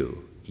includes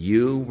you.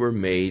 You were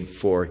made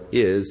for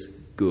his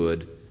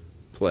good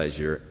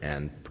pleasure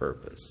and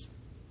purpose.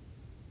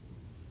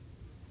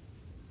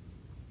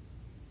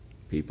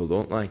 People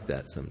don't like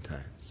that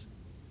sometimes.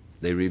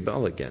 They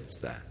rebel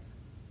against that.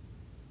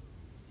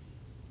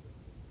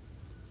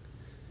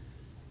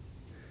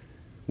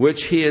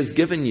 Which he has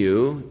given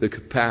you the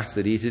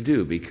capacity to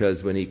do,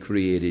 because when he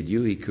created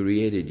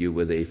you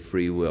with a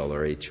free will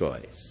or a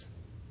choice.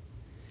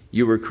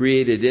 You were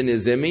created in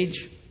his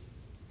image,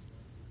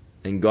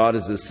 and God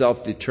is a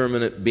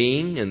self-determinate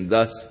being, and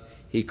thus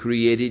he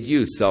created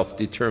you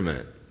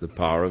self-determinate, the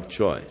power of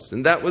choice.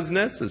 And that was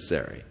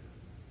necessary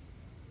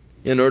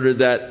in order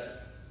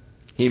that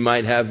he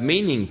might have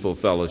meaningful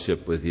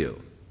fellowship with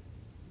you.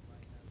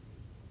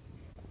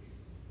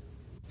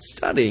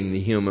 Studying the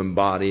human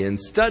body and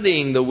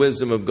studying the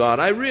wisdom of God,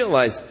 I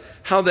realized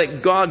how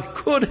that God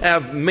could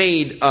have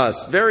made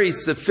us very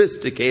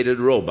sophisticated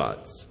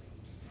robots.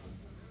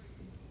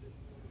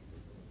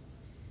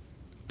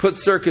 Put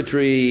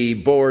circuitry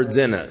boards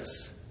in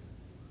us.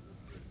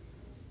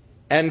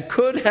 And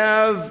could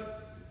have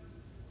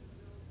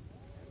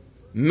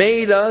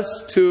made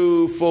us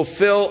to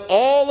fulfill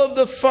all of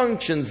the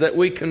functions that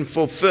we can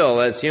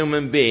fulfill as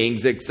human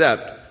beings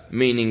except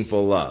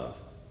meaningful love.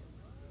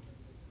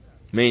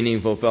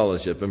 Meaningful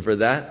fellowship. And for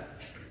that,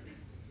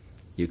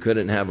 you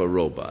couldn't have a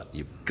robot.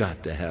 You've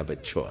got to have a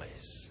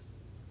choice.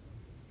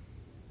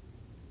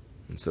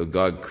 And so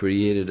God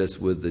created us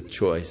with the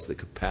choice, the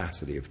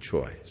capacity of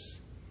choice.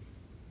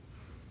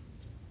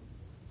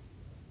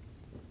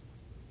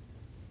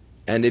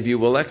 And if you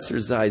will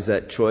exercise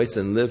that choice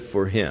and live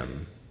for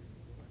him,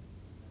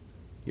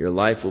 your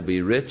life will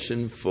be rich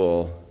and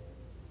full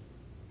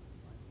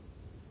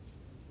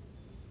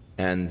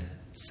and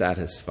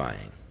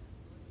satisfying.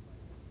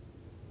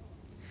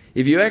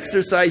 If you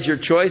exercise your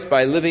choice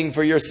by living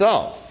for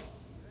yourself,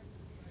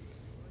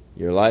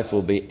 your life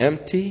will be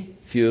empty,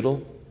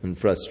 futile, and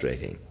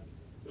frustrating.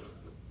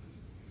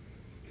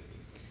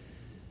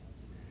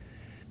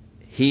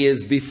 He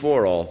is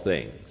before all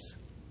things.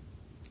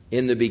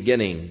 In the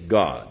beginning,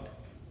 God.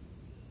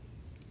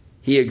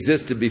 He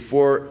existed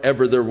before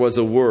ever there was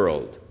a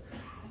world,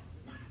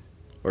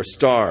 or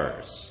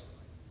stars,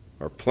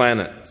 or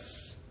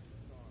planets,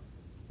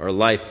 or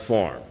life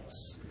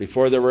forms.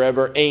 Before there were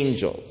ever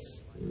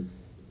angels,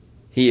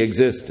 he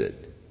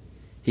existed.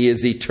 He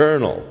is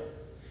eternal.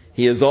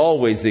 He has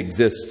always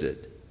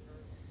existed.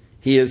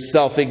 He is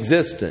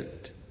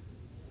self-existent.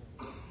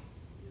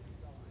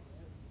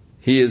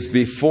 He is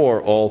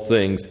before all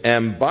things,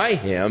 and by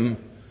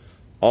him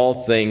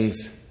all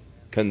things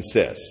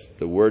consist.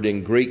 The word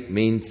in Greek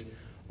means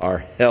are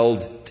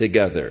held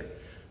together.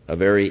 A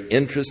very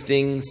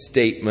interesting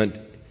statement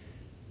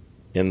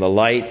in the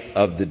light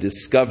of the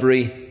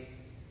discovery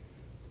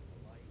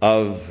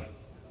of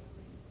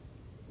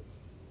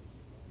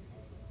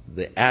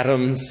the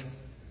atoms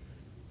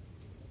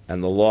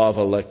and the law of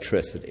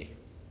electricity.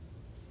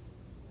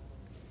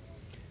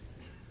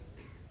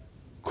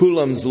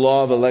 Coulomb's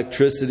law of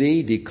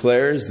electricity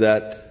declares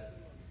that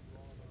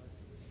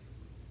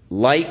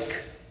like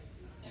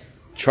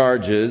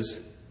charges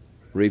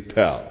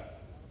repel.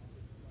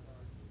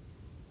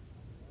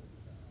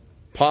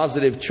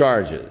 Positive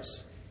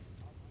charges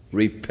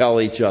repel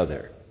each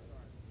other.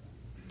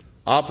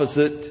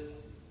 Opposite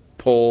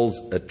poles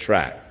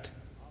attract.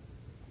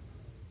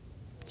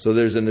 So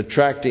there's an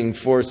attracting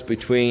force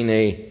between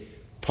a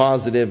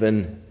positive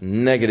and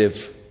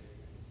negative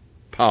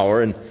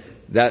power, and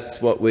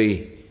that's what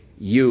we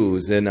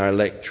use in our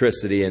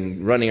electricity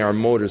and running our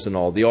motors and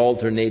all, the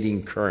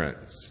alternating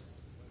currents.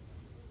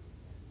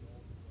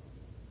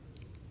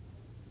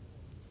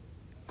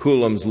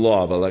 Coulomb's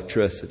law of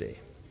electricity.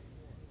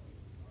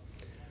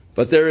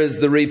 But there is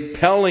the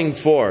repelling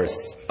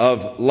force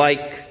of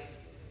like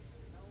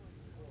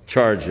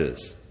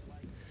charges.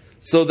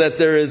 So that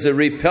there is a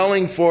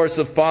repelling force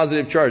of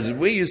positive charges.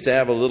 We used to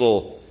have a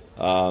little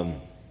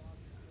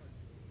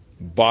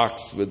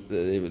box with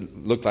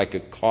it looked like a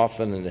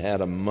coffin and it had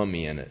a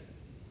mummy in it.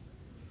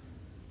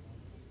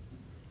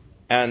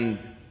 And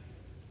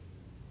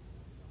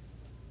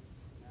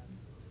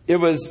it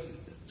was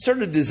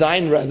sort of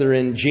designed rather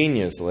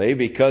ingeniously,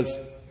 because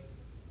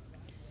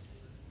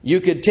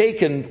you could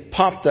take and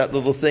pop that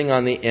little thing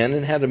on the end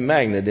and had a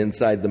magnet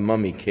inside the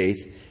mummy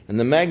case, and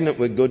the magnet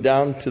would go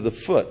down to the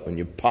foot when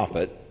you pop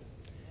it.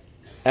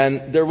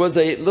 And there was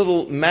a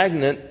little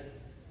magnet,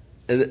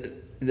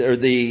 or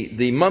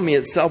the mummy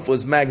itself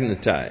was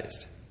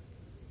magnetized.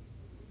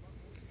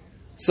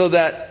 So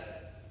that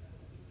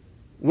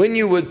when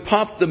you would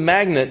pop the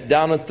magnet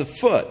down at the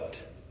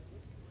foot,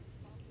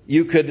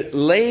 you could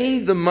lay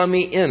the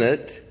mummy in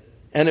it,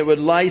 and it would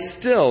lie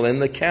still in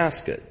the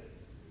casket.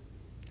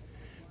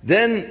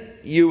 Then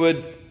you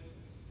would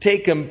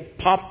take and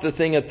pop the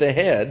thing at the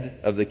head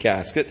of the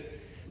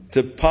casket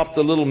to pop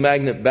the little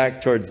magnet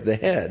back towards the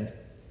head.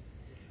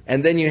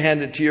 And then you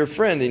hand it to your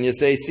friend and you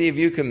say, see if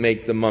you can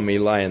make the mummy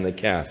lie in the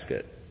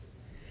casket.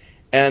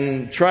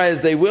 And try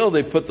as they will,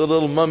 they put the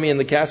little mummy in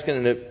the casket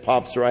and it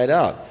pops right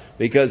out.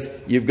 Because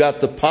you've got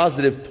the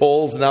positive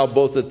poles now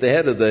both at the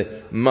head of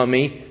the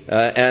mummy,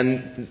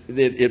 and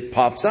it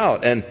pops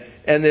out. And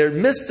they're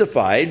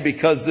mystified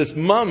because this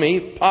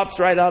mummy pops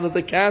right out of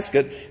the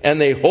casket,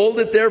 and they hold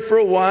it there for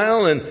a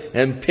while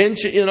and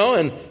pinch it,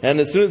 and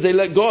as soon as they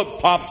let go, it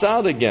pops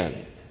out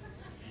again.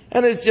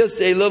 And it's just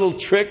a little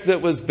trick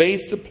that was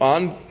based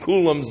upon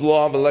Coulomb's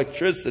law of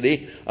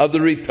electricity, of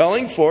the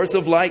repelling force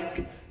of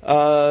like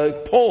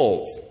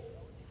poles.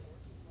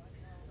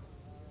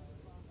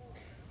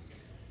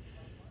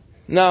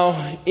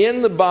 Now,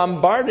 in the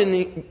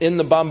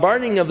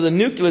bombarding of the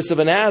nucleus of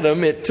an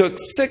atom, it took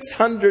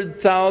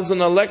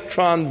 600,000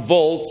 electron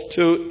volts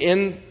to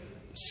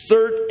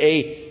insert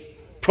a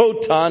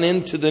proton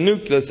into the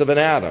nucleus of an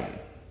atom.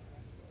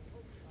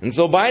 And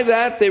so by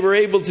that, they were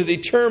able to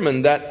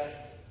determine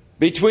that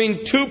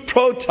between two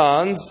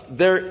protons,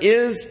 there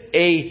is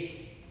a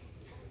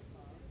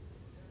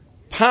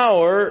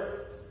power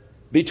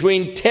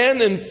between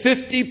 10 and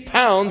 50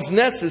 pounds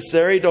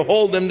necessary to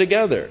hold them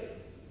together.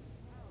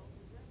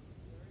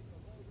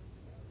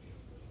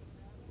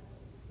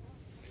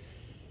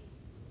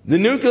 The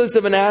nucleus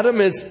of an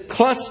atom is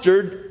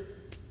clustered,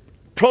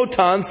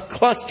 protons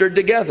clustered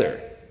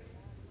together,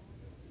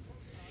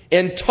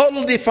 in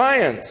total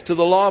defiance to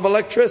the law of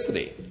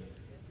electricity.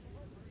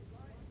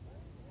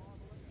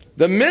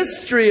 The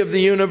mystery of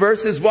the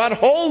universe is what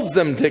holds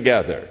them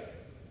together.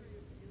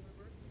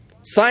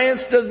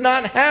 Science does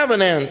not have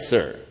an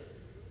answer.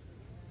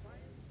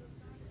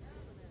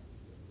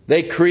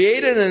 They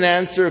created an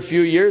answer a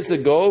few years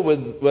ago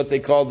with what they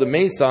called the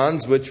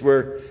mesons, which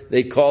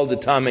they called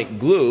atomic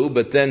glue,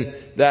 but then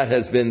that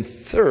has been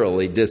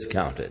thoroughly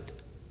discounted.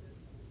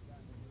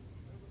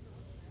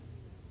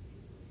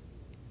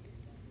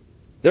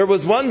 There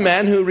was one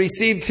man who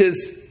received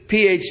his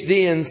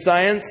PhD in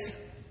science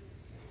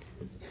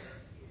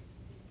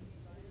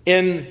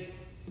in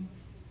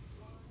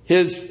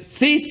his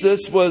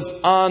thesis was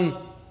on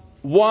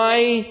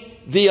why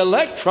the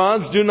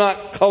electrons do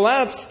not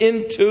collapse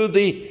into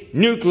the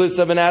nucleus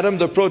of an atom,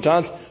 the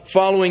protons,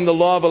 following the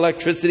law of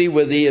electricity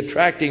with the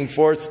attracting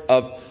force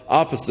of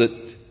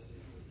opposite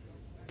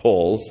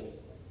poles.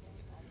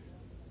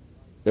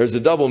 There's a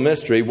double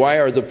mystery. Why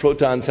are the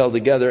protons held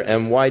together,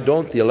 and why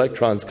don't the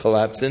electrons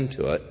collapse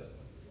into it?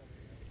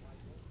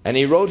 And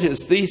he wrote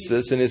his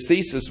thesis, and his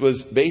thesis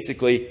was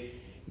basically,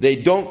 they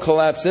don't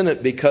collapse in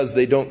it because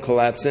they don't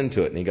collapse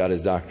into it. And he got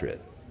his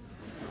doctorate.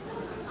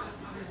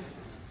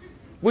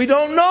 We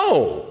don't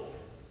know.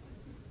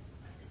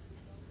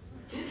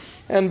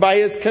 And by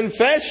his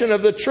confession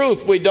of the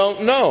truth, we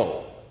don't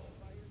know.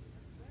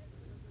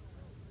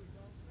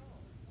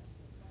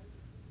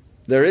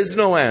 There is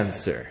no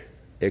answer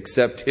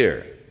except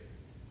here.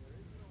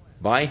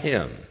 By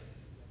him,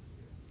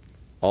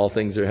 all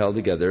things are held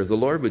together. If the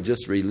Lord would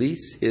just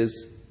release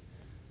his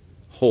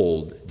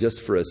hold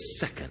just for a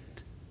second,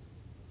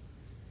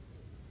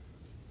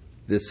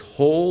 this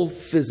whole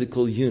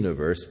physical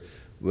universe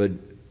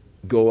would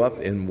go up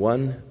in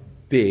one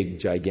big,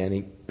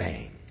 gigantic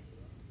bang.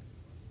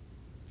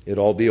 It'd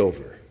all be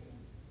over.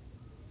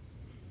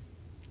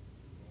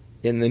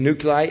 In the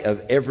nuclei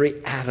of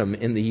every atom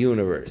in the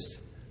universe,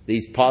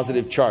 these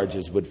positive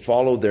charges would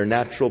follow their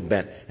natural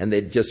bent, and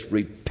they'd just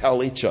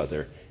repel each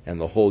other, and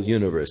the whole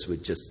universe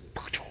would just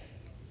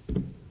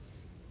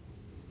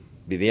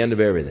be the end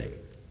of everything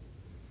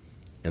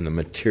in the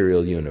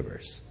material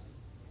universe.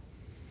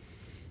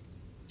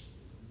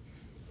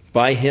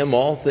 By him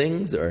all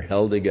things are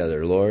held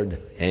together. Lord,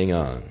 hang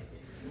on.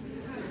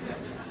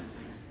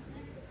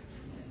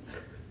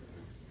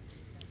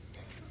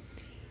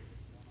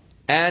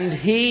 And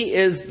he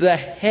is the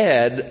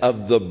head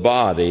of the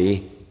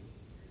body,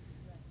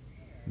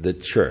 the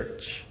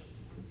church.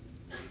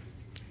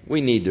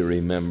 We need to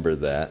remember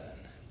that.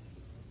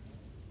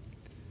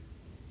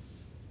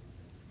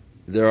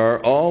 There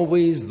are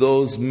always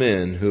those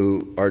men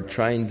who are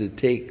trying to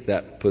take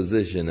that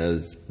position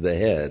as the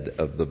head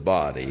of the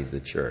body, the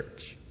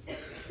church.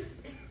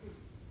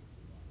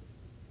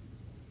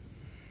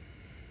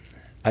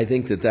 I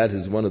think that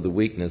is one of the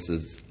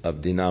weaknesses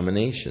of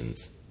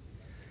denominations,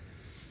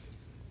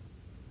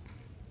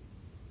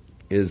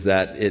 is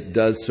that it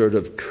does sort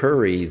of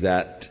curry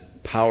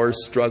that power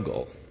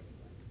struggle.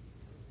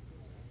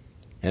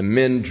 And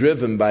men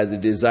driven by the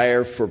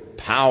desire for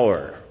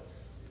power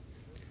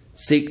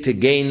seek to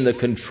gain the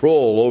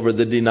control over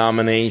the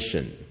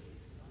denomination.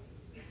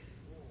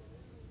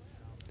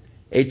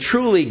 A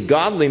truly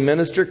godly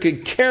minister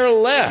could care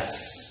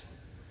less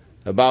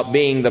about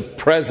being the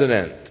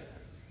president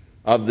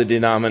of the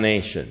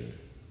denomination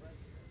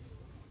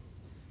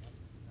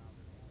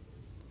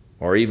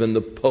or even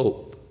the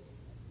Pope.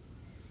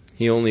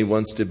 He only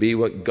wants to be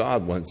what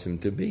God wants him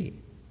to be,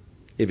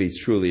 if he's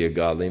truly a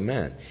godly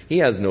man. He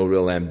has no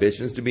real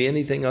ambitions to be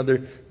anything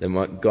other than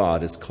what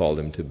God has called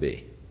him to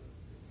be.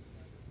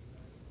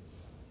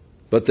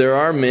 But there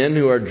are men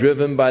who are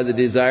driven by the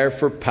desire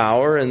for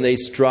power, and they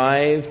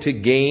strive to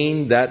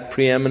gain that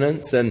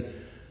preeminence and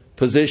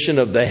position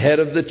of the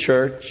head of the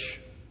church.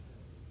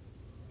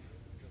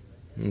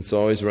 And it's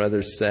always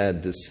rather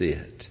sad to see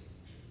it.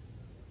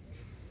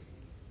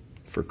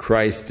 For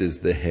Christ is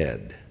the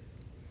head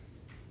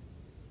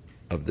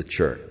of the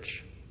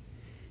church.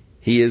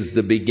 He is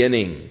the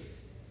beginning.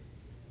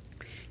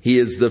 He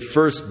is the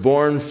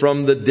firstborn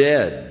from the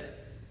dead.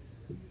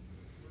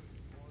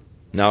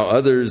 Now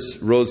others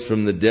rose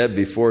from the dead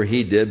before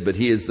he did, but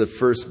he is the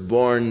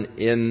firstborn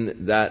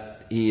in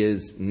that he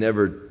is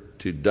never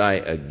to die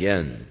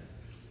again.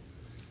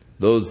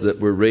 Those that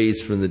were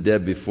raised from the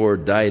dead before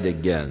died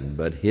again,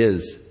 but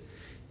his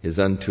is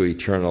unto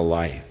eternal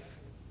life.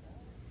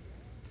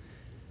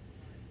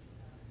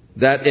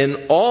 That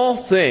in all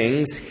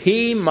things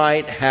he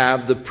might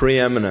have the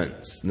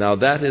preeminence. Now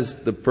that is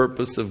the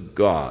purpose of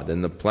God,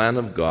 and the plan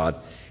of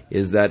God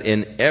is that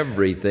in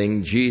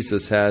everything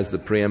Jesus has the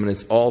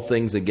preeminence. All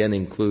things again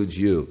includes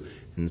you.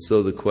 And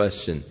so the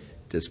question,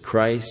 does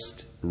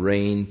Christ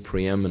reign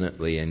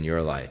preeminently in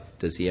your life?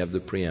 Does he have the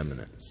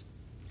preeminence?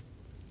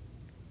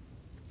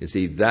 You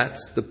see,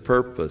 that's the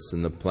purpose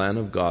and the plan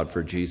of God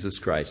for Jesus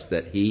Christ,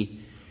 that he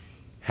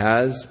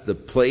has the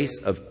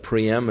place of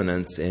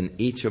preeminence in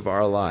each of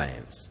our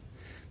lives.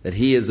 That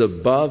he is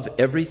above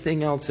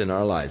everything else in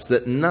our lives.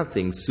 That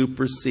nothing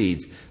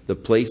supersedes the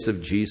place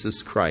of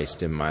Jesus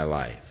Christ in my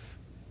life.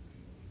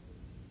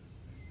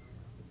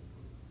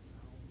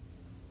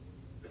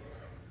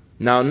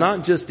 Now,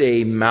 not just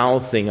a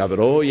mouthing of it,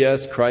 oh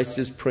yes, Christ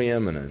is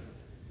preeminent.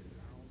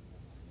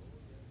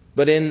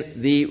 But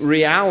in the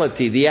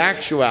reality, the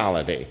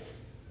actuality.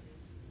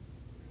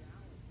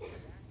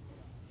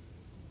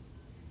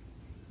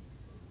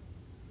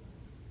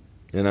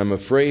 And I'm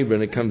afraid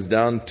when it comes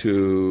down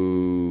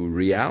to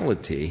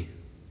reality,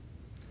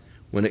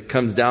 when it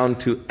comes down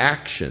to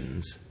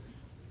actions,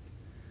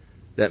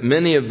 that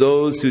many of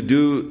those who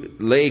do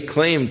lay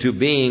claim to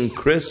being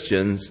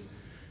Christians,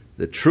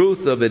 the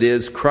truth of it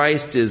is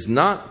Christ is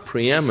not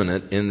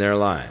preeminent in their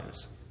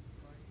lives.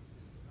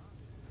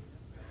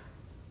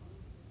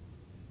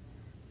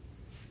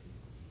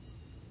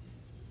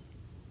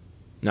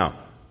 Now,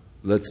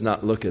 let's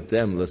not look at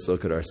them, let's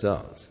look at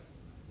ourselves.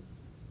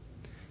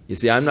 You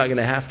see, I'm not going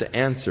to have to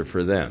answer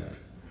for them.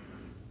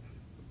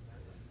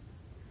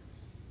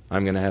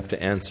 I'm going to have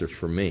to answer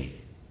for me.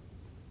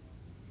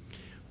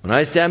 When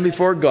I stand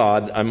before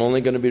God, I'm only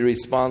going to be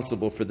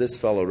responsible for this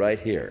fellow right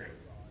here.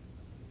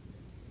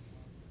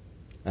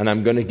 And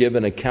I'm going to give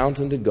an account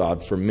unto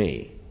God for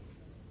me.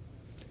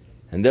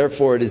 And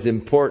therefore it is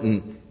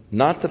important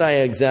not that I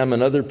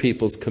examine other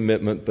people's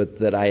commitment, but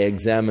that I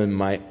examine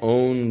my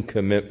own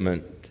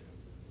commitment.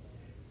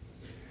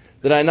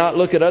 That I not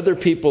look at other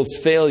people's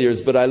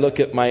failures, but I look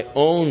at my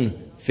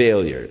own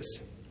failures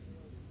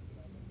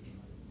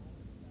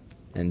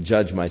and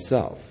judge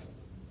myself.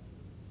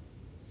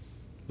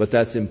 But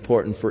that's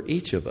important for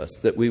each of us,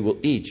 that we will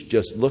each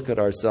just look at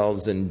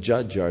ourselves and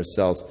judge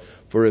ourselves.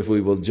 For if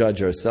we will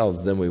judge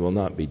ourselves, then we will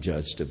not be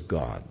judged of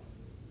God.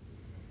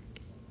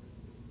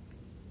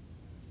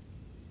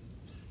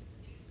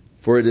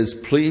 For it has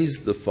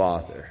pleased the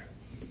Father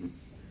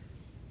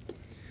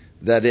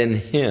that in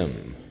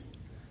him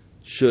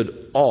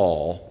should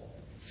all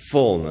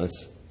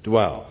fullness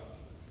dwell.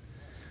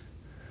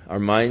 Our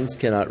minds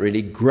cannot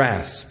really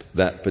grasp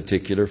that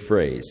particular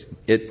phrase.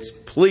 It's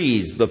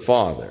pleased the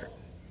Father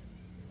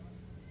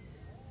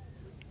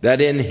that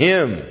in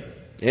him,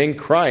 in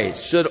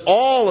Christ, should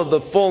all of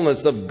the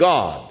fullness of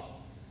God,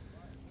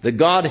 the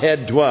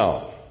Godhead,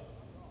 dwell.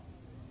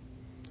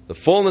 The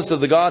fullness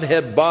of the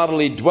Godhead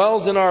bodily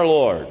dwells in our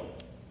Lord.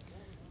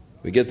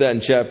 We get that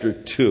in chapter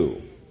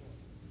 2.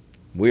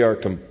 We are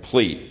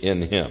complete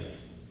in him.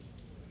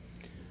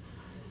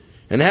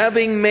 And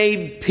having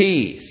made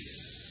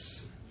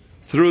peace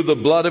through the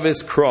blood of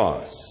his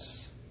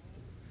cross,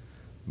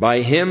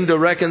 by him to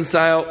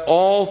reconcile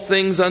all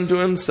things unto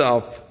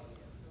himself.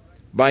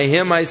 By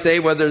him I say,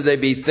 whether they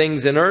be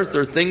things in earth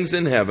or things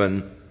in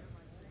heaven.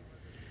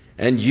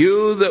 And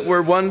you that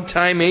were one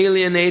time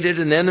alienated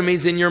and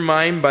enemies in your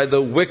mind by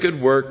the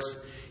wicked works,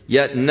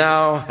 yet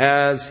now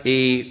has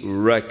he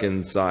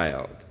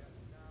reconciled.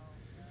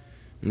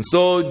 And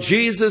so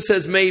Jesus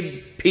has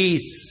made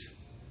peace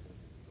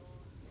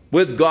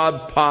with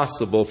God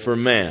possible for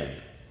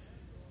man.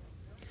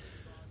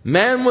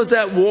 Man was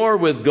at war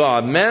with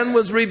God. Man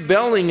was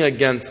rebelling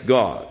against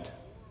God.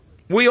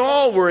 We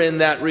all were in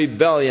that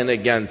rebellion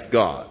against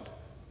God.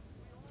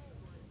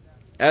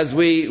 As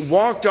we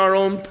walked our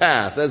own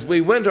path, as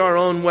we went our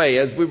own way,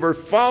 as we were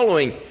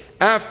following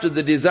after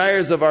the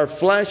desires of our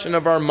flesh and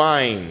of our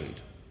mind,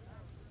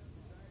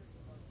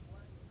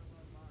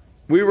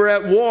 we were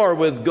at war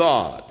with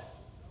God,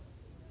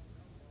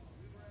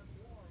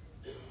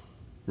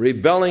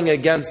 rebelling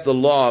against the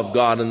law of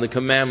God and the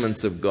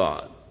commandments of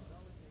God.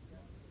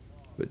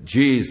 But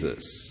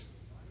Jesus,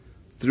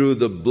 through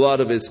the blood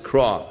of his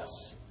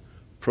cross,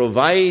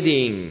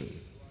 providing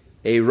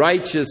a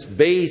righteous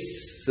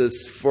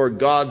basis for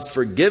God's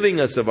forgiving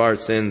us of our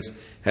sins,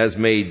 has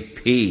made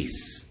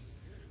peace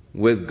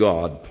with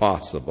God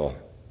possible,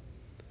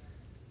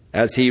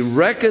 as he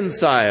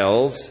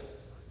reconciles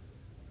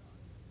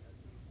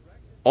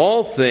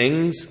all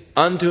things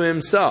unto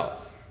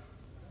himself.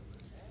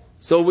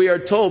 So we are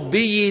told,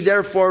 be ye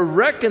therefore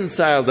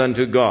reconciled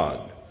unto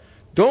God.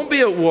 Don't be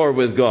at war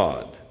with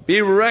God.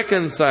 Be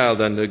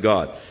reconciled unto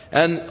God.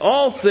 And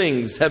all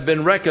things have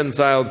been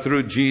reconciled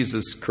through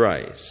Jesus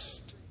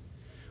Christ,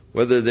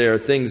 whether they are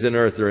things in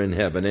earth or in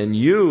heaven. And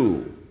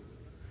you,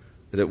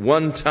 that at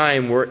one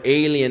time were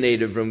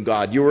alienated from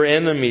God, you were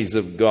enemies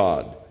of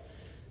God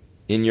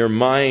in your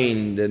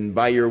mind and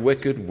by your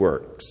wicked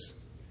works,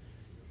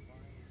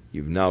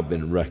 you've now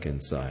been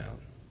reconciled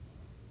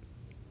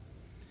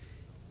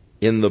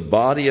in the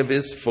body of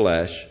his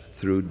flesh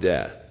through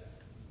death,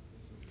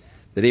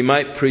 that he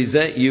might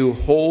present you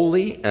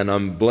holy and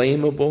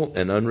unblameable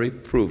and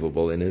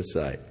unreprovable in his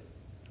sight.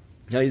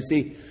 Now you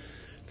see,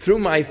 through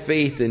my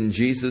faith in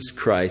Jesus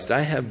Christ,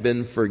 I have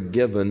been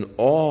forgiven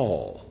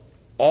all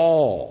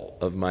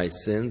of my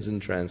sins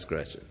and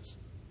transgressions.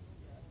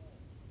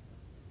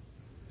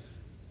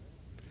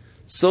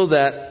 So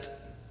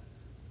that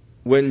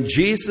when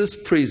Jesus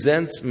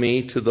presents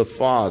me to the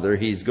Father,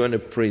 he's going to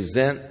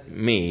present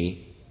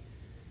me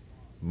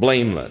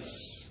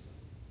blameless,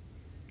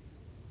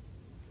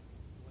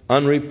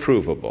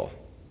 unreprovable,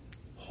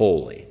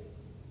 holy.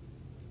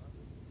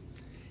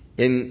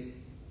 In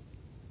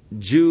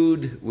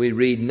Jude, we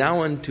read,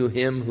 now unto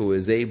him who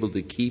is able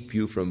to keep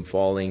you from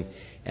falling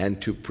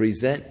and to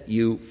present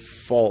you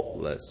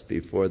faultless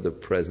before the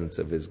presence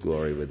of his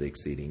glory with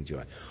exceeding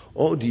joy.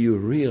 Oh, do you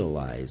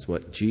realize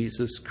what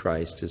Jesus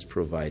Christ has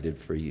provided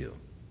for you?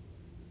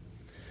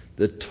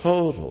 The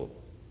total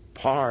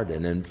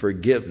pardon and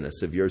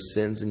forgiveness of your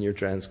sins and your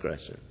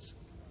transgressions.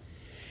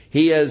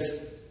 He has,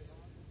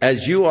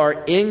 as you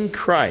are in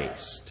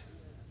Christ,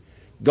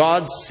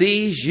 God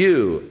sees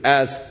you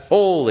as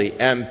holy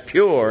and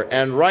pure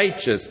and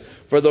righteous,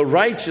 for the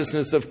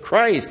righteousness of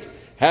Christ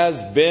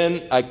has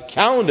been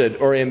accounted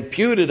or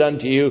imputed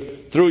unto you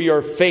through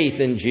your faith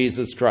in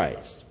Jesus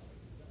Christ.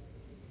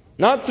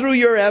 Not through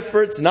your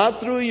efforts,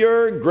 not through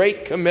your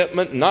great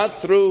commitment,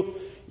 not through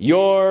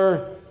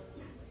your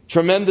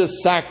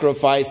tremendous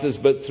sacrifices,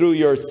 but through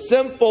your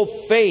simple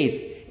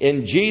faith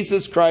in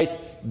Jesus Christ,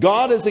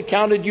 God has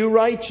accounted you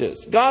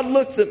righteous. God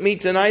looks at me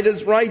tonight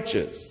as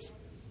righteous.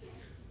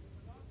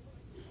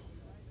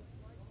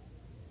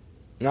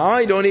 Now,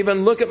 I don't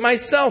even look at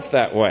myself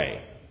that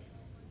way.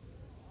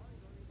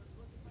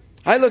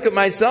 I look at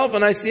myself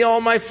and I see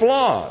all my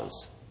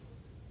flaws.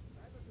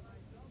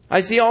 I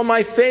see all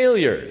my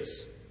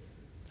failures.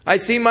 I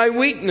see my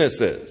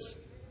weaknesses.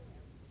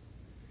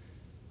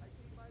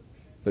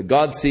 But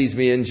God sees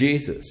me in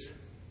Jesus.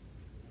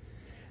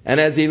 And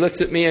as he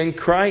looks at me in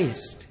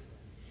Christ,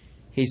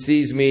 he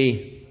sees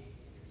me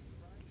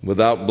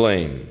without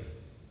blame,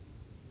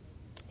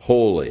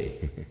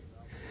 holy,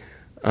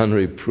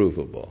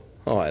 unreprovable.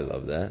 Oh, I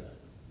love that.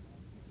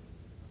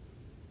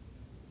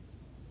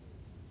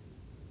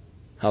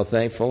 How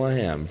thankful I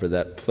am for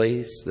that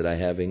place that I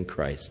have in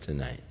Christ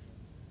tonight.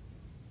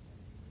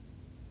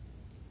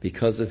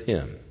 Because of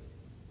him,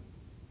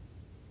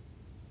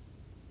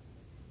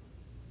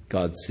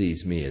 God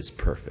sees me as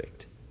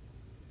perfect.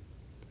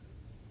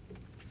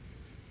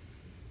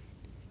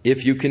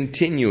 If you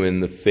continue in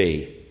the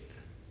faith,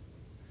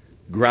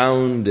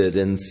 grounded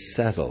and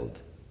settled,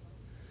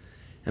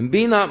 and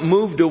be not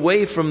moved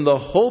away from the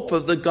hope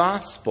of the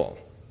gospel,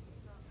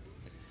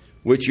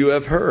 which you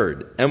have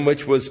heard, and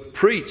which was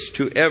preached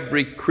to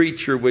every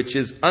creature which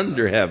is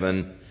under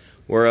heaven,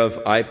 whereof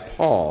I,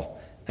 Paul,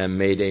 am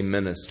made a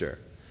minister.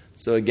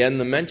 So again,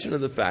 the mention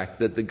of the fact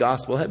that the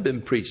gospel had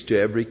been preached to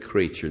every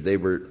creature. They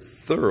were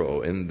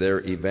thorough in their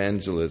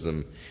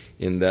evangelism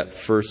in that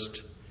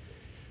first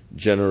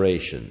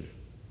generation.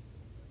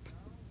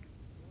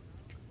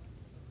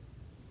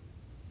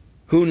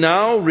 Who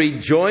now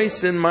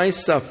rejoice in my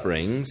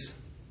sufferings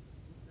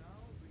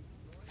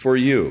for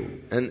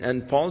you.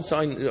 And Paul's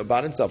talking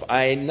about himself.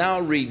 I now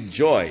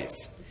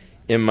rejoice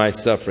in my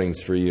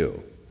sufferings for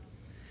you.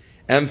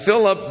 And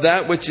fill up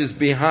that which is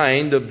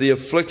behind of the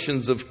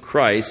afflictions of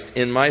Christ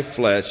in my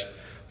flesh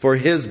for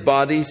his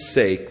body's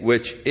sake,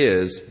 which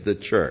is the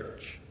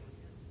church.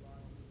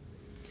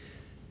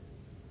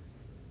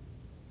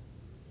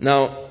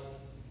 Now,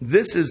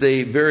 this is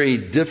a very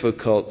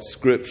difficult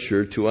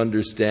scripture to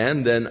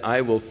understand, and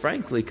I will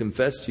frankly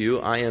confess to you,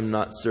 I am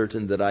not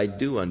certain that I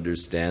do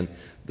understand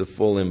the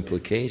full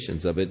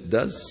implications of it. It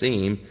does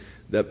seem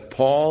that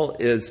Paul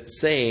is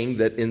saying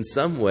that in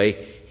some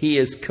way he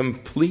is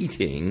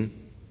completing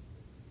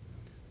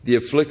the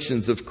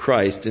afflictions of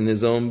Christ in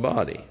his own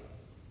body.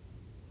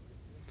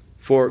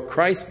 For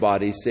Christ's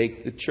body's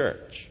sake, the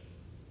church.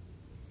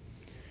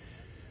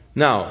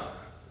 Now,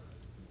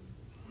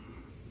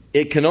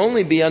 it can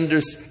only be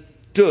understood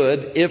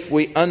if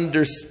we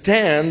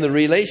understand the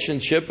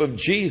relationship of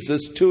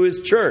Jesus to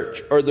his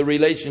church, or the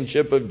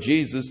relationship of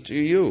Jesus to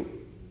you.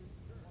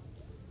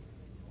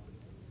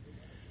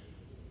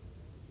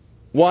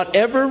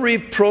 Whatever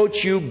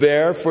reproach you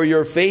bear for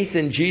your faith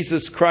in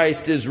Jesus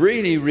Christ is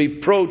really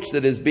reproach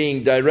that is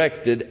being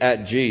directed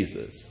at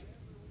Jesus.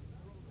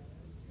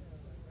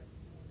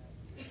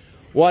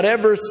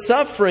 Whatever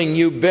suffering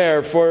you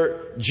bear for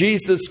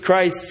Jesus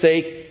Christ's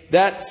sake,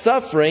 that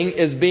suffering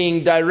is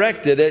being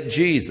directed at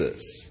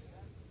Jesus.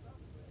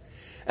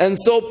 And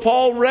so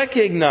Paul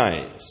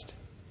recognized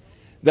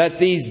that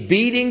these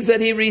beatings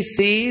that he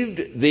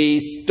received, the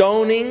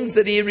stonings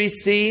that he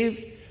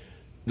received,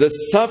 the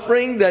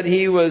suffering that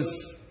he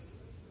was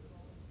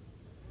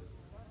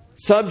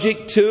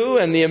subject to,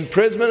 and the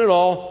imprisonment and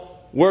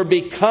all, were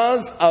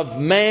because of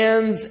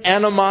man's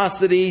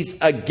animosities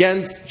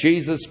against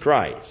Jesus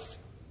Christ.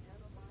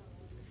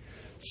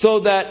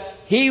 So that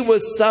he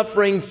was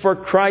suffering for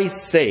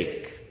Christ's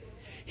sake.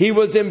 He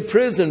was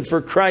imprisoned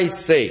for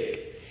Christ's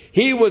sake.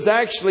 He was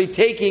actually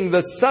taking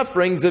the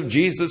sufferings of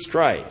Jesus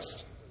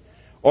Christ,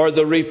 or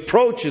the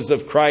reproaches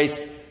of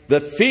Christ, the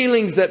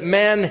feelings that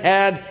man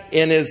had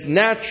in his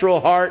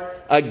natural heart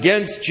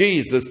against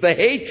Jesus, the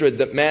hatred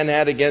that man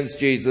had against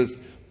Jesus.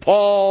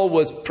 Paul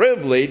was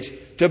privileged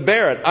to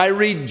bear it. I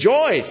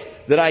rejoice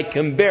that I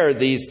can bear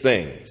these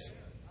things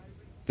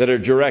that are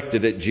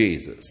directed at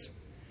Jesus,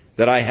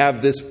 that I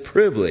have this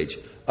privilege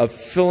of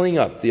filling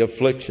up the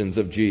afflictions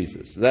of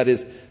Jesus. That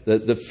is,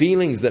 the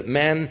feelings that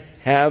man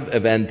have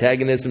of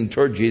antagonism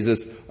toward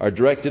Jesus are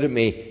directed at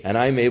me, and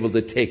I'm able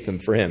to take them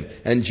for him.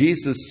 And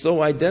Jesus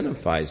so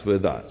identifies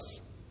with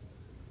us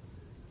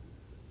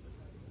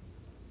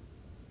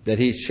that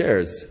he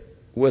shares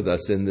with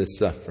us in this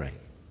suffering.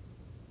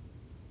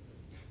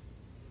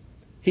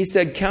 He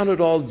said, "Count it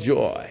all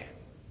joy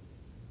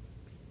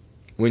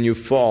when you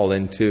fall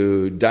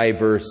into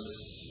diverse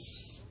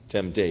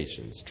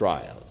temptations,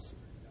 trials.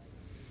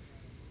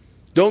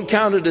 Don't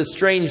count it a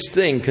strange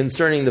thing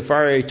concerning the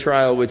fiery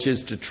trial which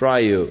is to try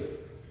you,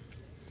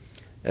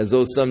 as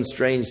though some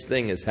strange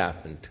thing has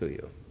happened to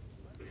you.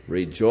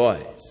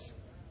 Rejoice.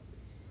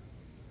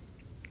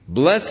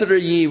 Blessed are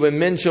ye when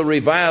men shall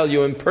revile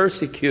you and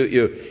persecute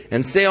you,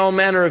 and say all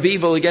manner of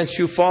evil against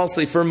you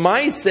falsely, for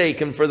my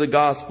sake and for the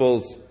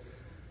gospel's.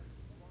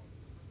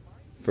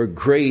 For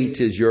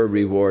great is your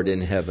reward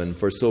in heaven,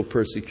 for so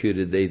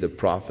persecuted they the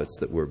prophets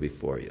that were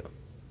before you."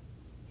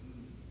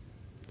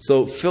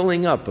 So,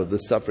 filling up of the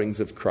sufferings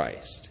of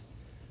Christ.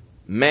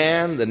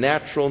 Man, the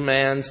natural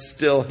man,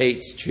 still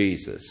hates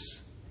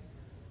Jesus.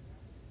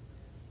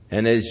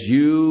 And as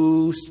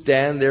you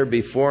stand there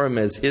before him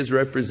as his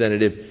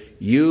representative,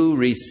 you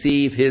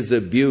receive his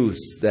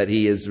abuse that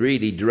he is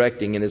really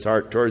directing in his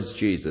heart towards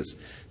Jesus.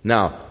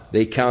 Now,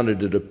 they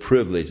counted it a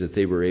privilege that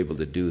they were able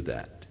to do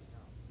that.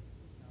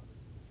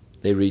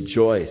 They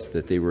rejoiced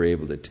that they were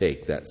able to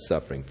take that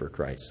suffering for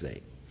Christ's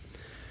sake.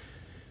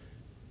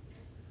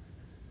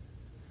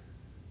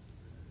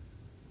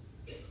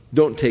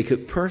 Don't take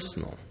it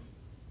personal.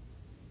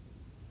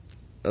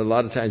 A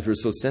lot of times we're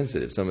so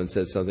sensitive. Someone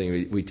says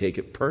something, we take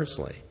it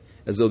personally,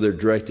 as though they're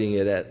directing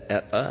it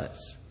at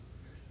us.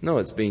 No,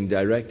 it's being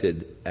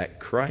directed at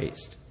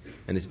Christ.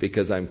 And it's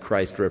because I'm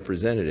Christ's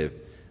representative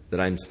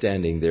that I'm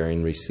standing there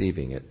and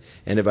receiving it.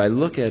 And if I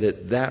look at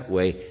it that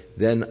way,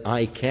 then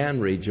I can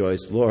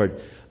rejoice,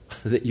 Lord,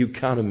 that you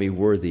counted me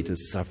worthy to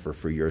suffer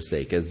for your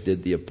sake, as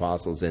did the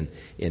apostles in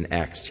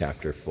Acts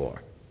chapter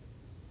 4.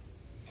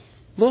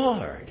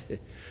 Lord,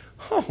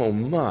 oh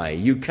my,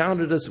 you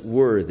counted us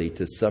worthy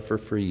to suffer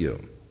for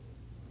you.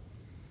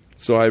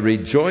 So I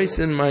rejoice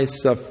in my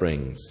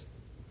sufferings,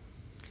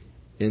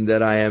 in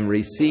that I am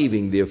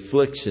receiving the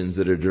afflictions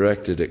that are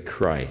directed at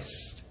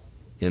Christ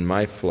in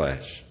my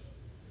flesh,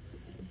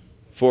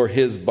 for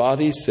his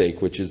body's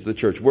sake, which is the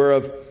church,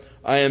 whereof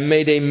I am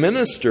made a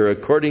minister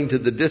according to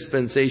the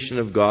dispensation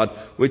of God,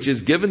 which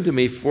is given to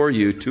me for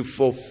you to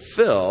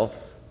fulfill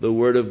the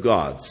word of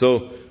God.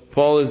 So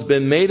Paul has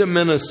been made a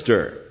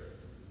minister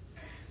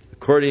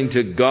according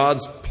to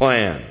God's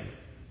plan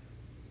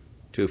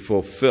to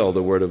fulfill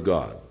the word of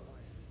God.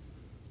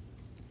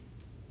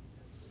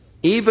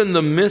 Even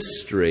the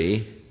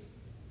mystery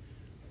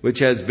which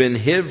has been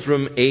hid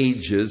from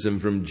ages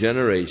and from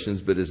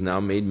generations, but is now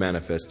made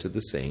manifest to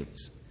the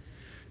saints,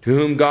 to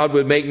whom God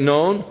would make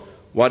known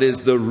what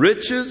is the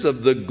riches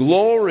of the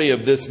glory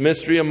of this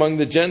mystery among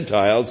the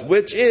Gentiles,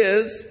 which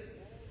is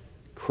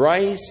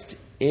Christ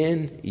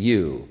in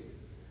you,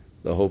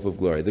 the hope of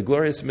glory. The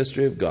glorious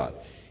mystery of God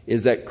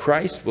is that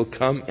Christ will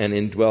come and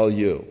indwell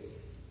you.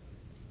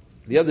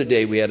 The other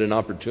day we had an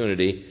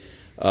opportunity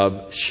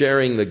of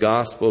sharing the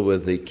gospel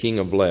with the king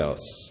of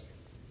Laos.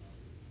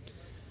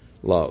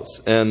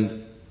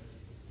 And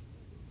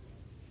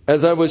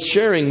as I was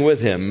sharing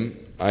with him,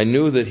 I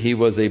knew that he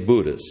was a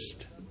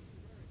Buddhist.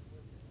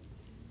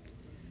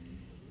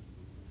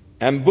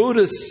 And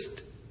Buddha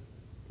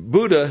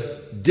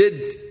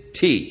did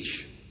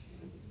teach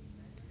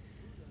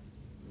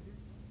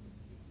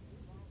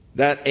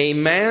that a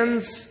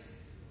man's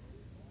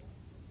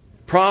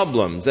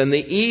problems and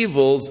the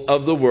evils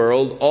of the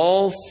world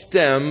all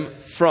stem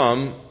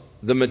from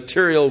the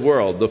material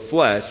world, the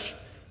flesh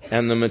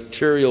and the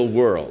material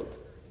world.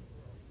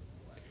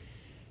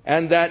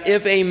 And that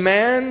if a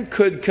man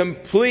could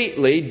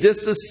completely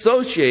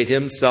disassociate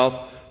himself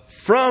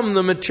from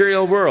the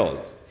material world,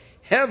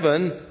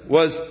 heaven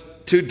was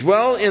to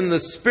dwell in the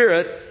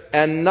Spirit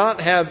and not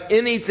have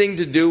anything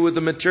to do with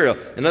the material.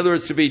 In other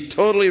words, to be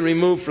totally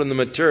removed from the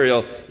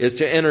material is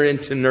to enter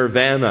into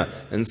nirvana.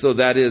 And so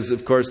that is,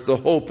 of course, the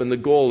hope and the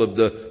goal of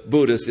the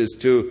Buddhists is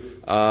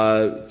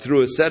to,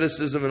 through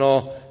asceticism and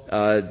all,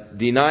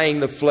 denying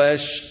the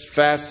flesh,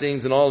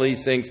 fastings and all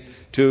these things,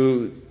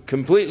 to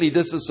completely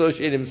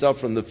disassociate himself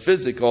from the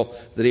physical,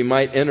 that he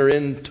might enter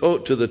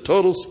into the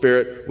total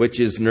spirit, which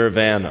is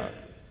nirvana.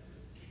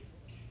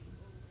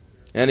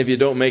 And if you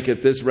don't make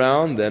it this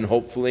round, then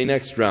hopefully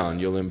next round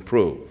you'll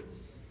improve.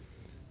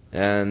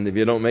 And if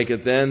you don't make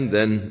it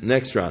then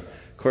next round.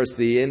 Of course,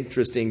 the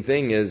interesting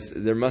thing is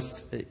there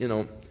must,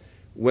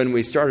 when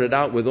we started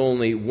out with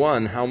only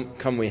one, how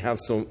come we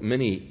have so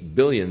many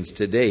billions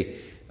today?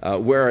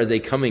 Where are they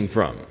coming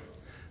from?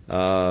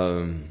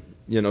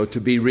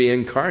 To be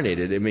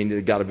reincarnated. I mean,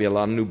 there's got to be a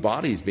lot of new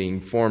bodies being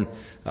formed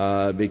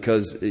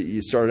because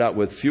you started out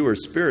with fewer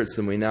spirits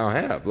than we now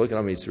have. Look at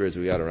how many spirits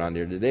we got around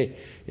here today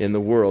in the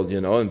world,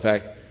 In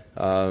fact,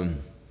 what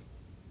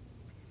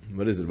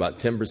is it? About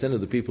 10%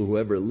 of the people who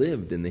ever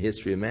lived in the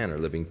history of man are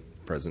living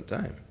present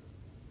time.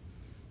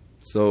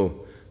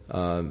 So,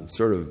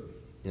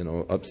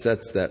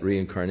 upsets that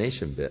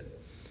reincarnation bit.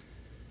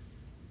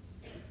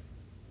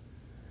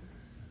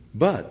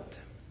 But,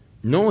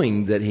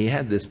 knowing that he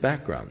had this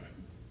background,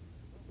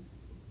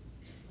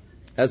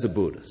 as a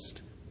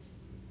Buddhist,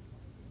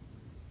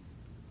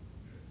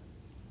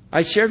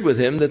 I shared with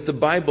him that the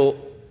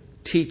Bible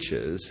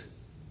teaches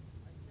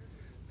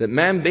that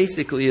man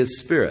basically is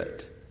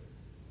spirit.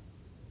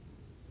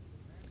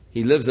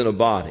 He lives in a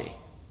body.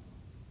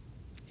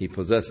 He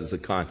possesses a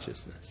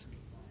consciousness.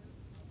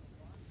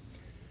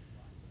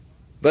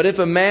 But if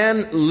a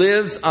man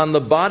lives on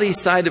the body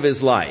side of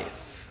his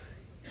life,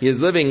 he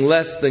is living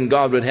less than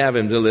God would have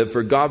him to live,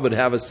 for God would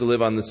have us to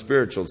live on the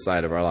spiritual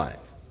side of our life.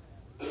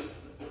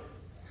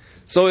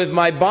 So if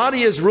my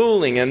body is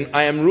ruling and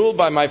I am ruled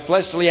by my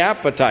fleshly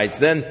appetites,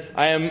 then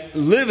I am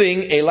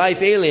living a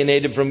life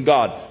alienated from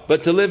God.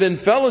 But to live in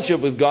fellowship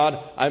with God,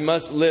 I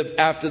must live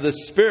after the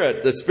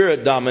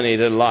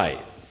Spirit-dominated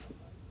life.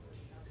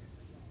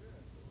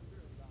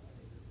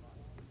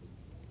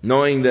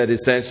 Knowing that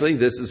essentially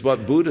this is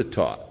what Buddha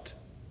taught.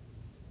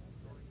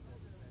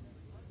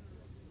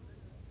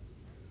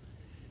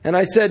 And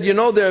I said,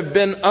 there have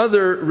been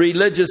other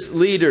religious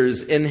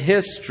leaders in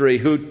history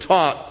who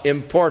taught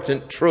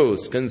important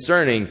truths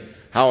concerning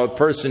how a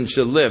person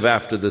should live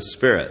after the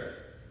Spirit.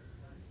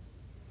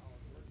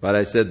 But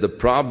I said the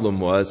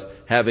problem was,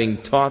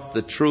 having taught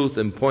the truth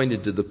and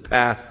pointed to the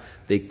path,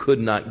 they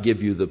could not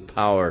give you the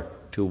power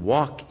to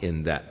walk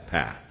in that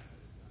path.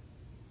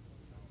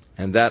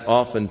 And that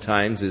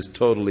oftentimes is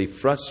totally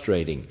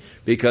frustrating,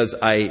 because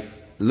I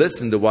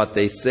listen to what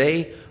they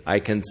say, I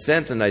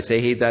consent, and I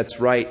say, hey, that's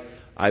right.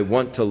 I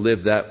want to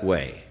live that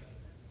way.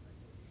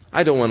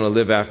 I don't want to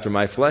live after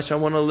my flesh. I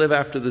want to live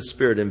after the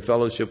Spirit in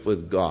fellowship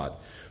with God.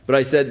 But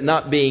I said,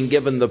 not being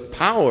given the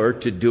power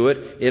to do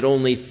it, it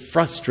only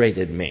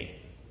frustrated me.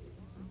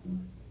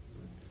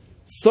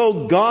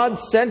 So God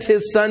sent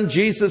His Son,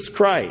 Jesus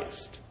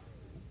Christ,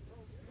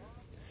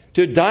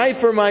 to die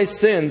for my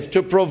sins,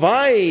 to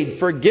provide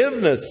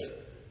forgiveness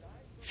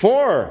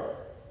for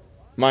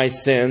my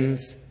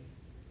sins.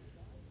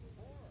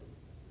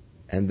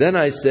 And then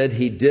I said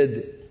He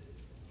did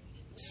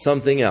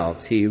something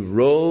else. He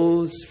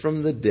rose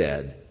from the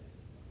dead.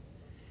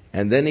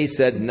 And then He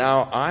said,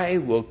 now I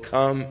will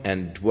come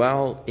and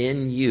dwell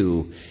in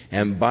you.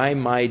 And by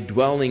my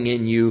dwelling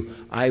in you,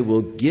 I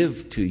will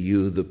give to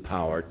you the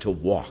power to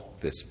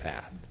walk this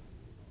path.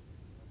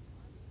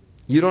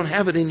 You don't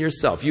have it in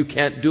yourself. You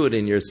can't do it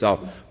in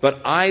yourself. But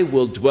I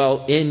will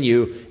dwell in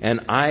you, and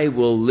I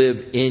will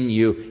live in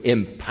you,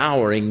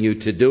 empowering you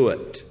to do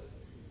it.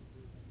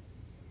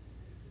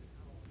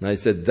 And I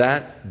said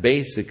that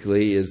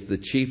basically is the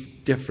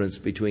chief difference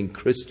between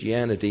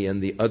Christianity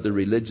and the other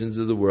religions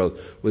of the world.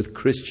 With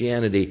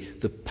Christianity,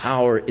 the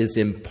power is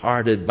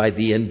imparted by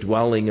the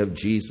indwelling of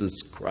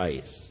Jesus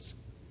Christ.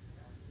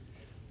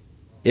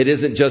 It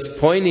isn't just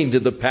pointing to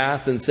the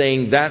path and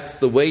saying that's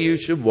the way you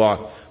should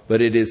walk,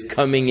 but it is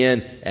coming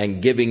in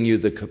and giving you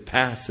the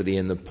capacity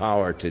and the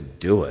power to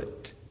do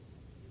it.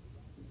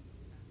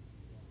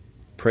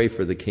 Pray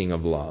for the King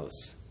of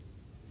Laws,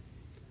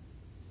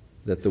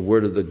 that the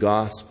word of the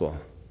gospel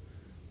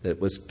that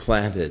was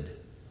planted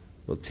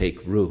will take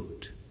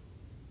root.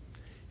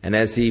 And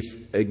as he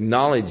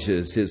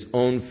acknowledges his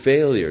own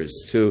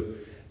failures to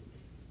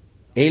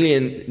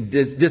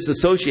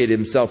disassociate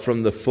himself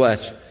from the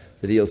flesh,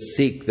 that he'll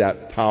seek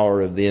that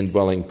power of the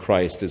indwelling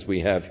Christ, as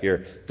we have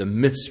here, the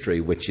mystery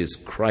which is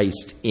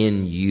Christ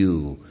in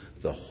you,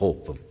 the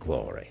hope of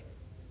glory.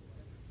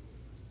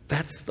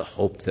 That's the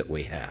hope that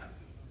we have.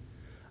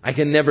 I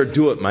can never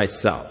do it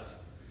myself.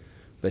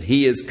 but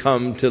He has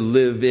come to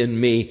live in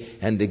me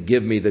and to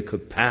give me the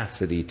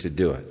capacity to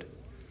do it.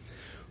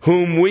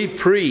 Whom we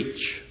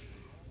preach,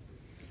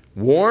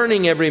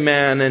 warning every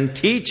man and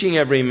teaching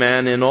every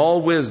man in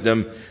all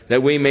wisdom,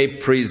 that we may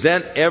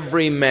present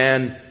every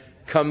man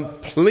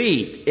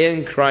complete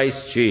in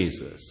Christ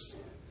Jesus.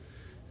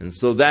 And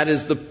so that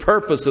is the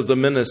purpose of the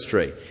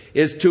ministry,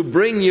 is to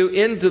bring you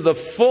into the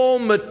full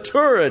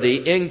maturity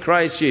in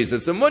Christ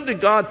Jesus. And would to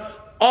God,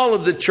 all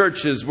of the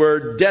churches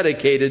were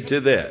dedicated to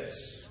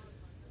this.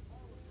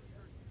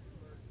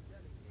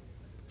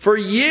 For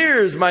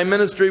years, my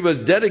ministry was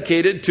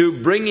dedicated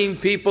to bringing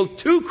people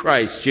to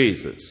Christ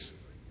Jesus,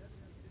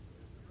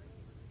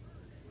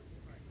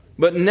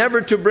 but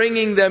never to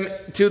bringing them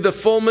to the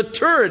full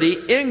maturity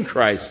in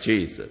Christ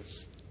Jesus.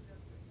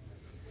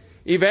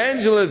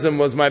 Evangelism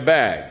was my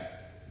bag,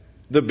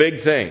 the big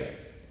thing.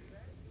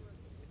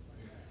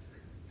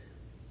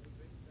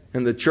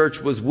 And the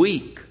church was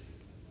weak.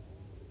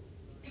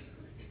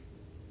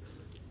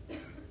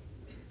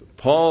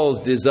 Paul's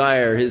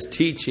desire, his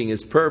teaching,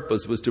 his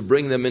purpose was to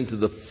bring them into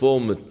the full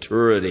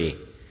maturity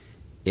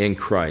in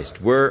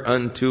Christ.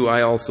 Whereunto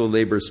I also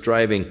labor,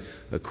 striving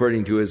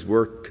according to His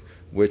work,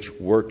 which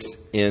works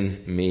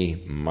in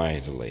me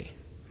mightily.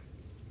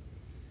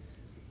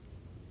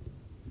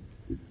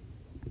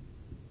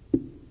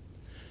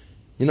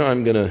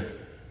 I'm going to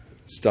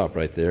stop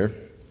right there,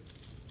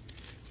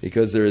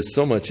 because there is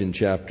so much in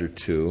chapter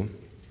 2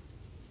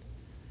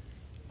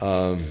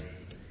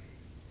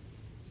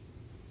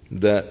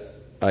 that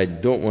I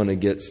don't want to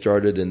get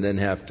started and then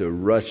have to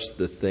rush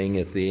the thing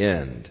at the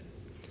end,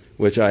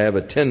 which I have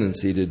a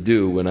tendency to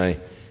do when I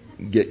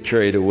get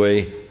carried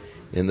away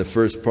in the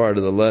first part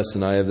of the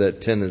lesson. I have that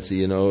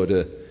tendency,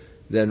 to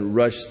then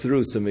rush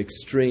through some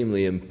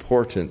extremely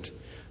important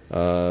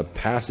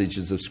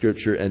passages of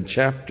Scripture. And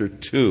chapter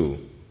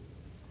 2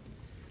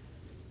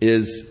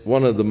 is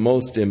one of the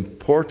most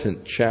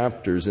important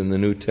chapters in the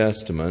New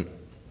Testament,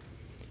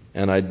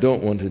 and I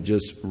don't want to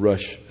just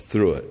rush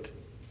through it.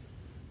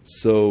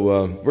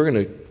 So we're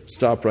going to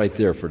stop right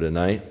there for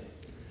tonight.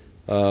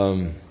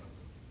 And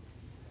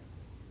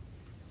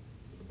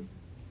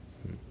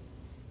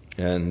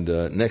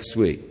next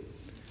week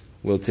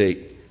we'll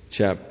take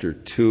chapter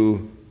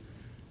 2,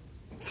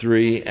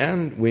 3,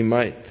 and we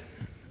might...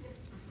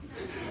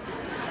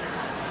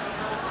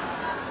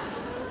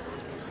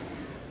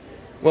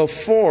 Well,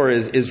 4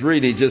 is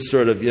really just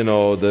sort of,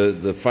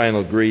 the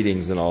final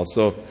greetings and all.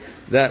 So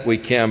that we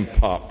can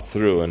pop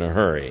through in a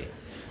hurry.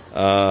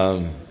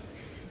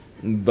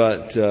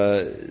 But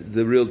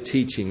the real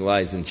teaching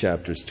lies in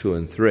chapters 2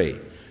 and 3.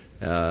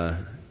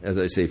 As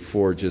I say,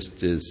 4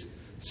 just is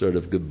sort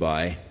of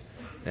goodbye,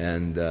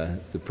 and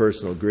the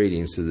personal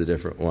greetings to the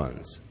different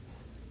ones.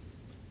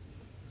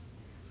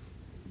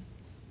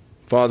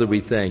 Father, we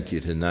thank You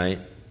tonight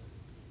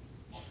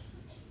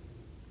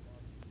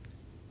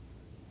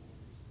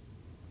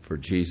for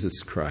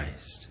Jesus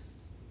Christ,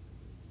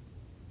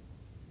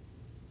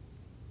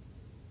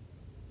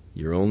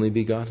 Your only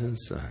begotten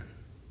Son,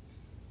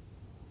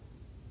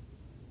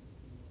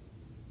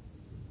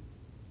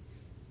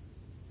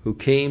 who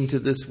came to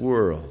this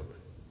world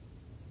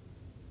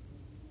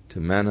to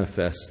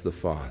manifest the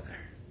Father,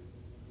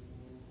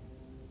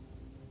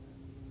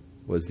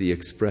 was the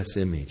express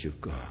image of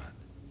God,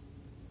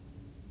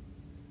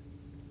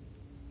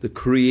 the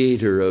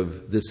creator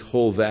of this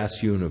whole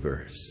vast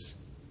universe.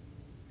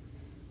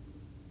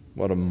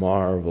 What a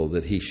marvel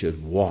that He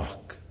should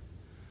walk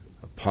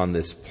upon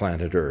this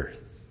planet Earth,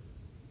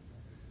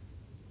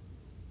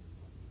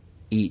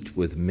 eat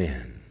with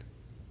men,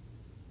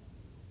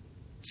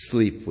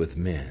 sleep with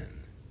men,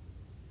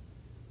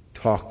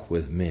 talk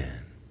with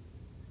men,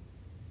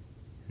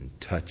 and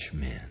touch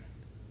men.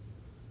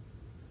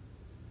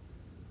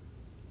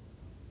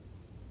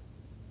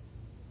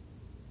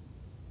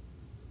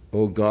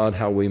 Oh God,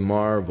 how we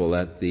marvel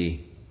at the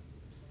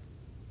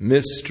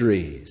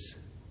mysteries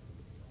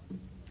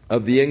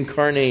of the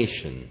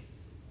incarnation,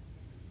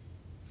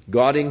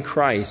 God in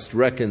Christ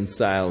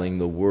reconciling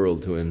the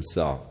world to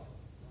Himself.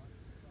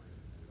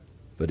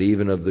 But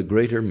even of the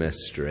greater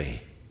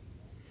mystery,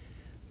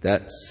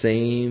 that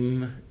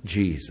same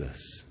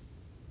Jesus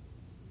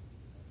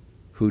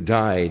who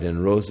died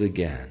and rose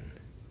again,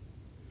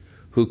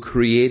 who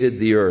created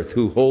the earth,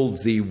 who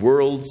holds the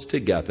worlds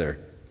together,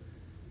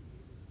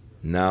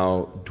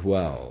 now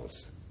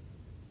dwells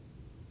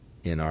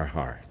in our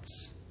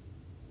hearts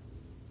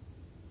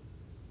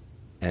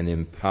and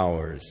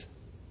empowers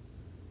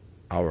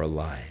our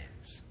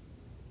lives.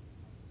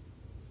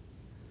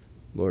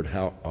 Lord,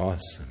 how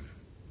awesome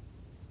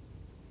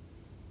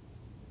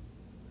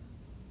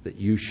that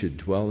You should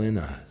dwell in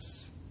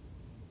us.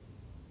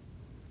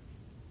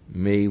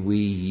 May we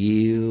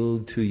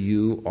yield to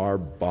You our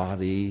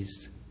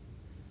bodies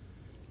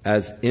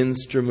as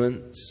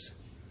instruments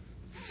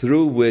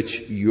through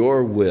which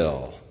Your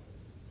will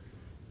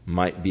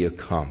might be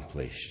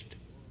accomplished.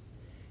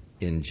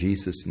 In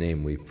Jesus'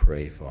 name we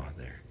pray,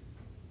 Father.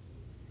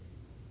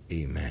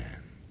 Amen.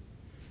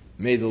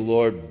 May the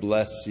Lord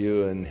bless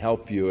you and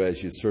help you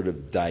as you sort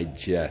of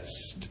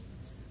digest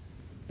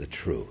the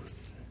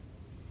truth,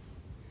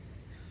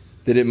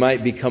 that it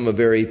might become a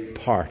very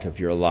part of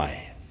your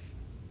life,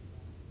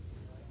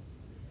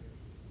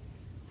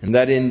 and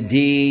that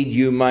indeed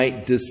you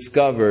might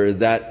discover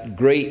that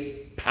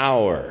great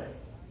power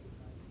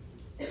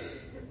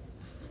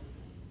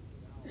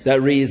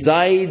that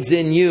resides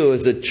in you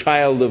as a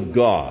child of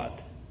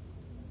God,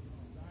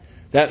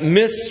 that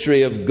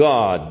mystery of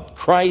God,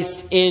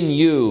 Christ in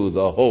you,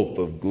 the hope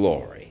of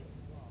glory.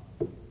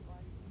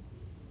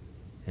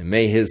 And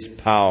may His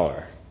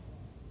power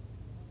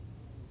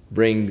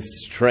bring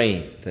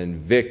strength and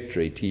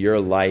victory to your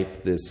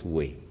life this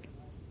week.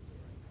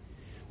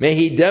 May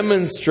He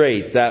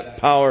demonstrate that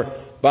power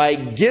by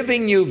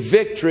giving you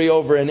victory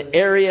over an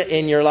area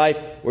in your life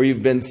where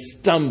you've been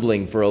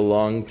stumbling for a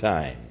long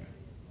time.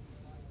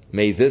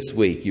 May this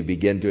week you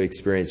begin to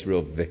experience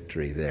real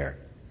victory there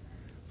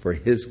for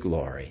His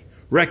glory,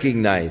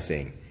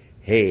 recognizing,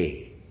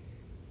 hey,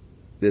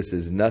 this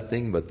is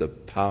nothing but the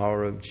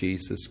power of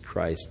Jesus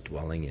Christ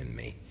dwelling in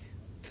me.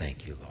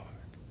 Thank you, Lord.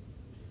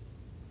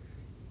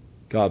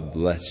 God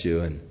bless you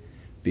and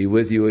be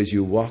with you as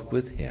you walk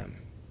with Him.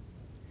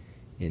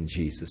 In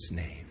Jesus'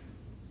 name.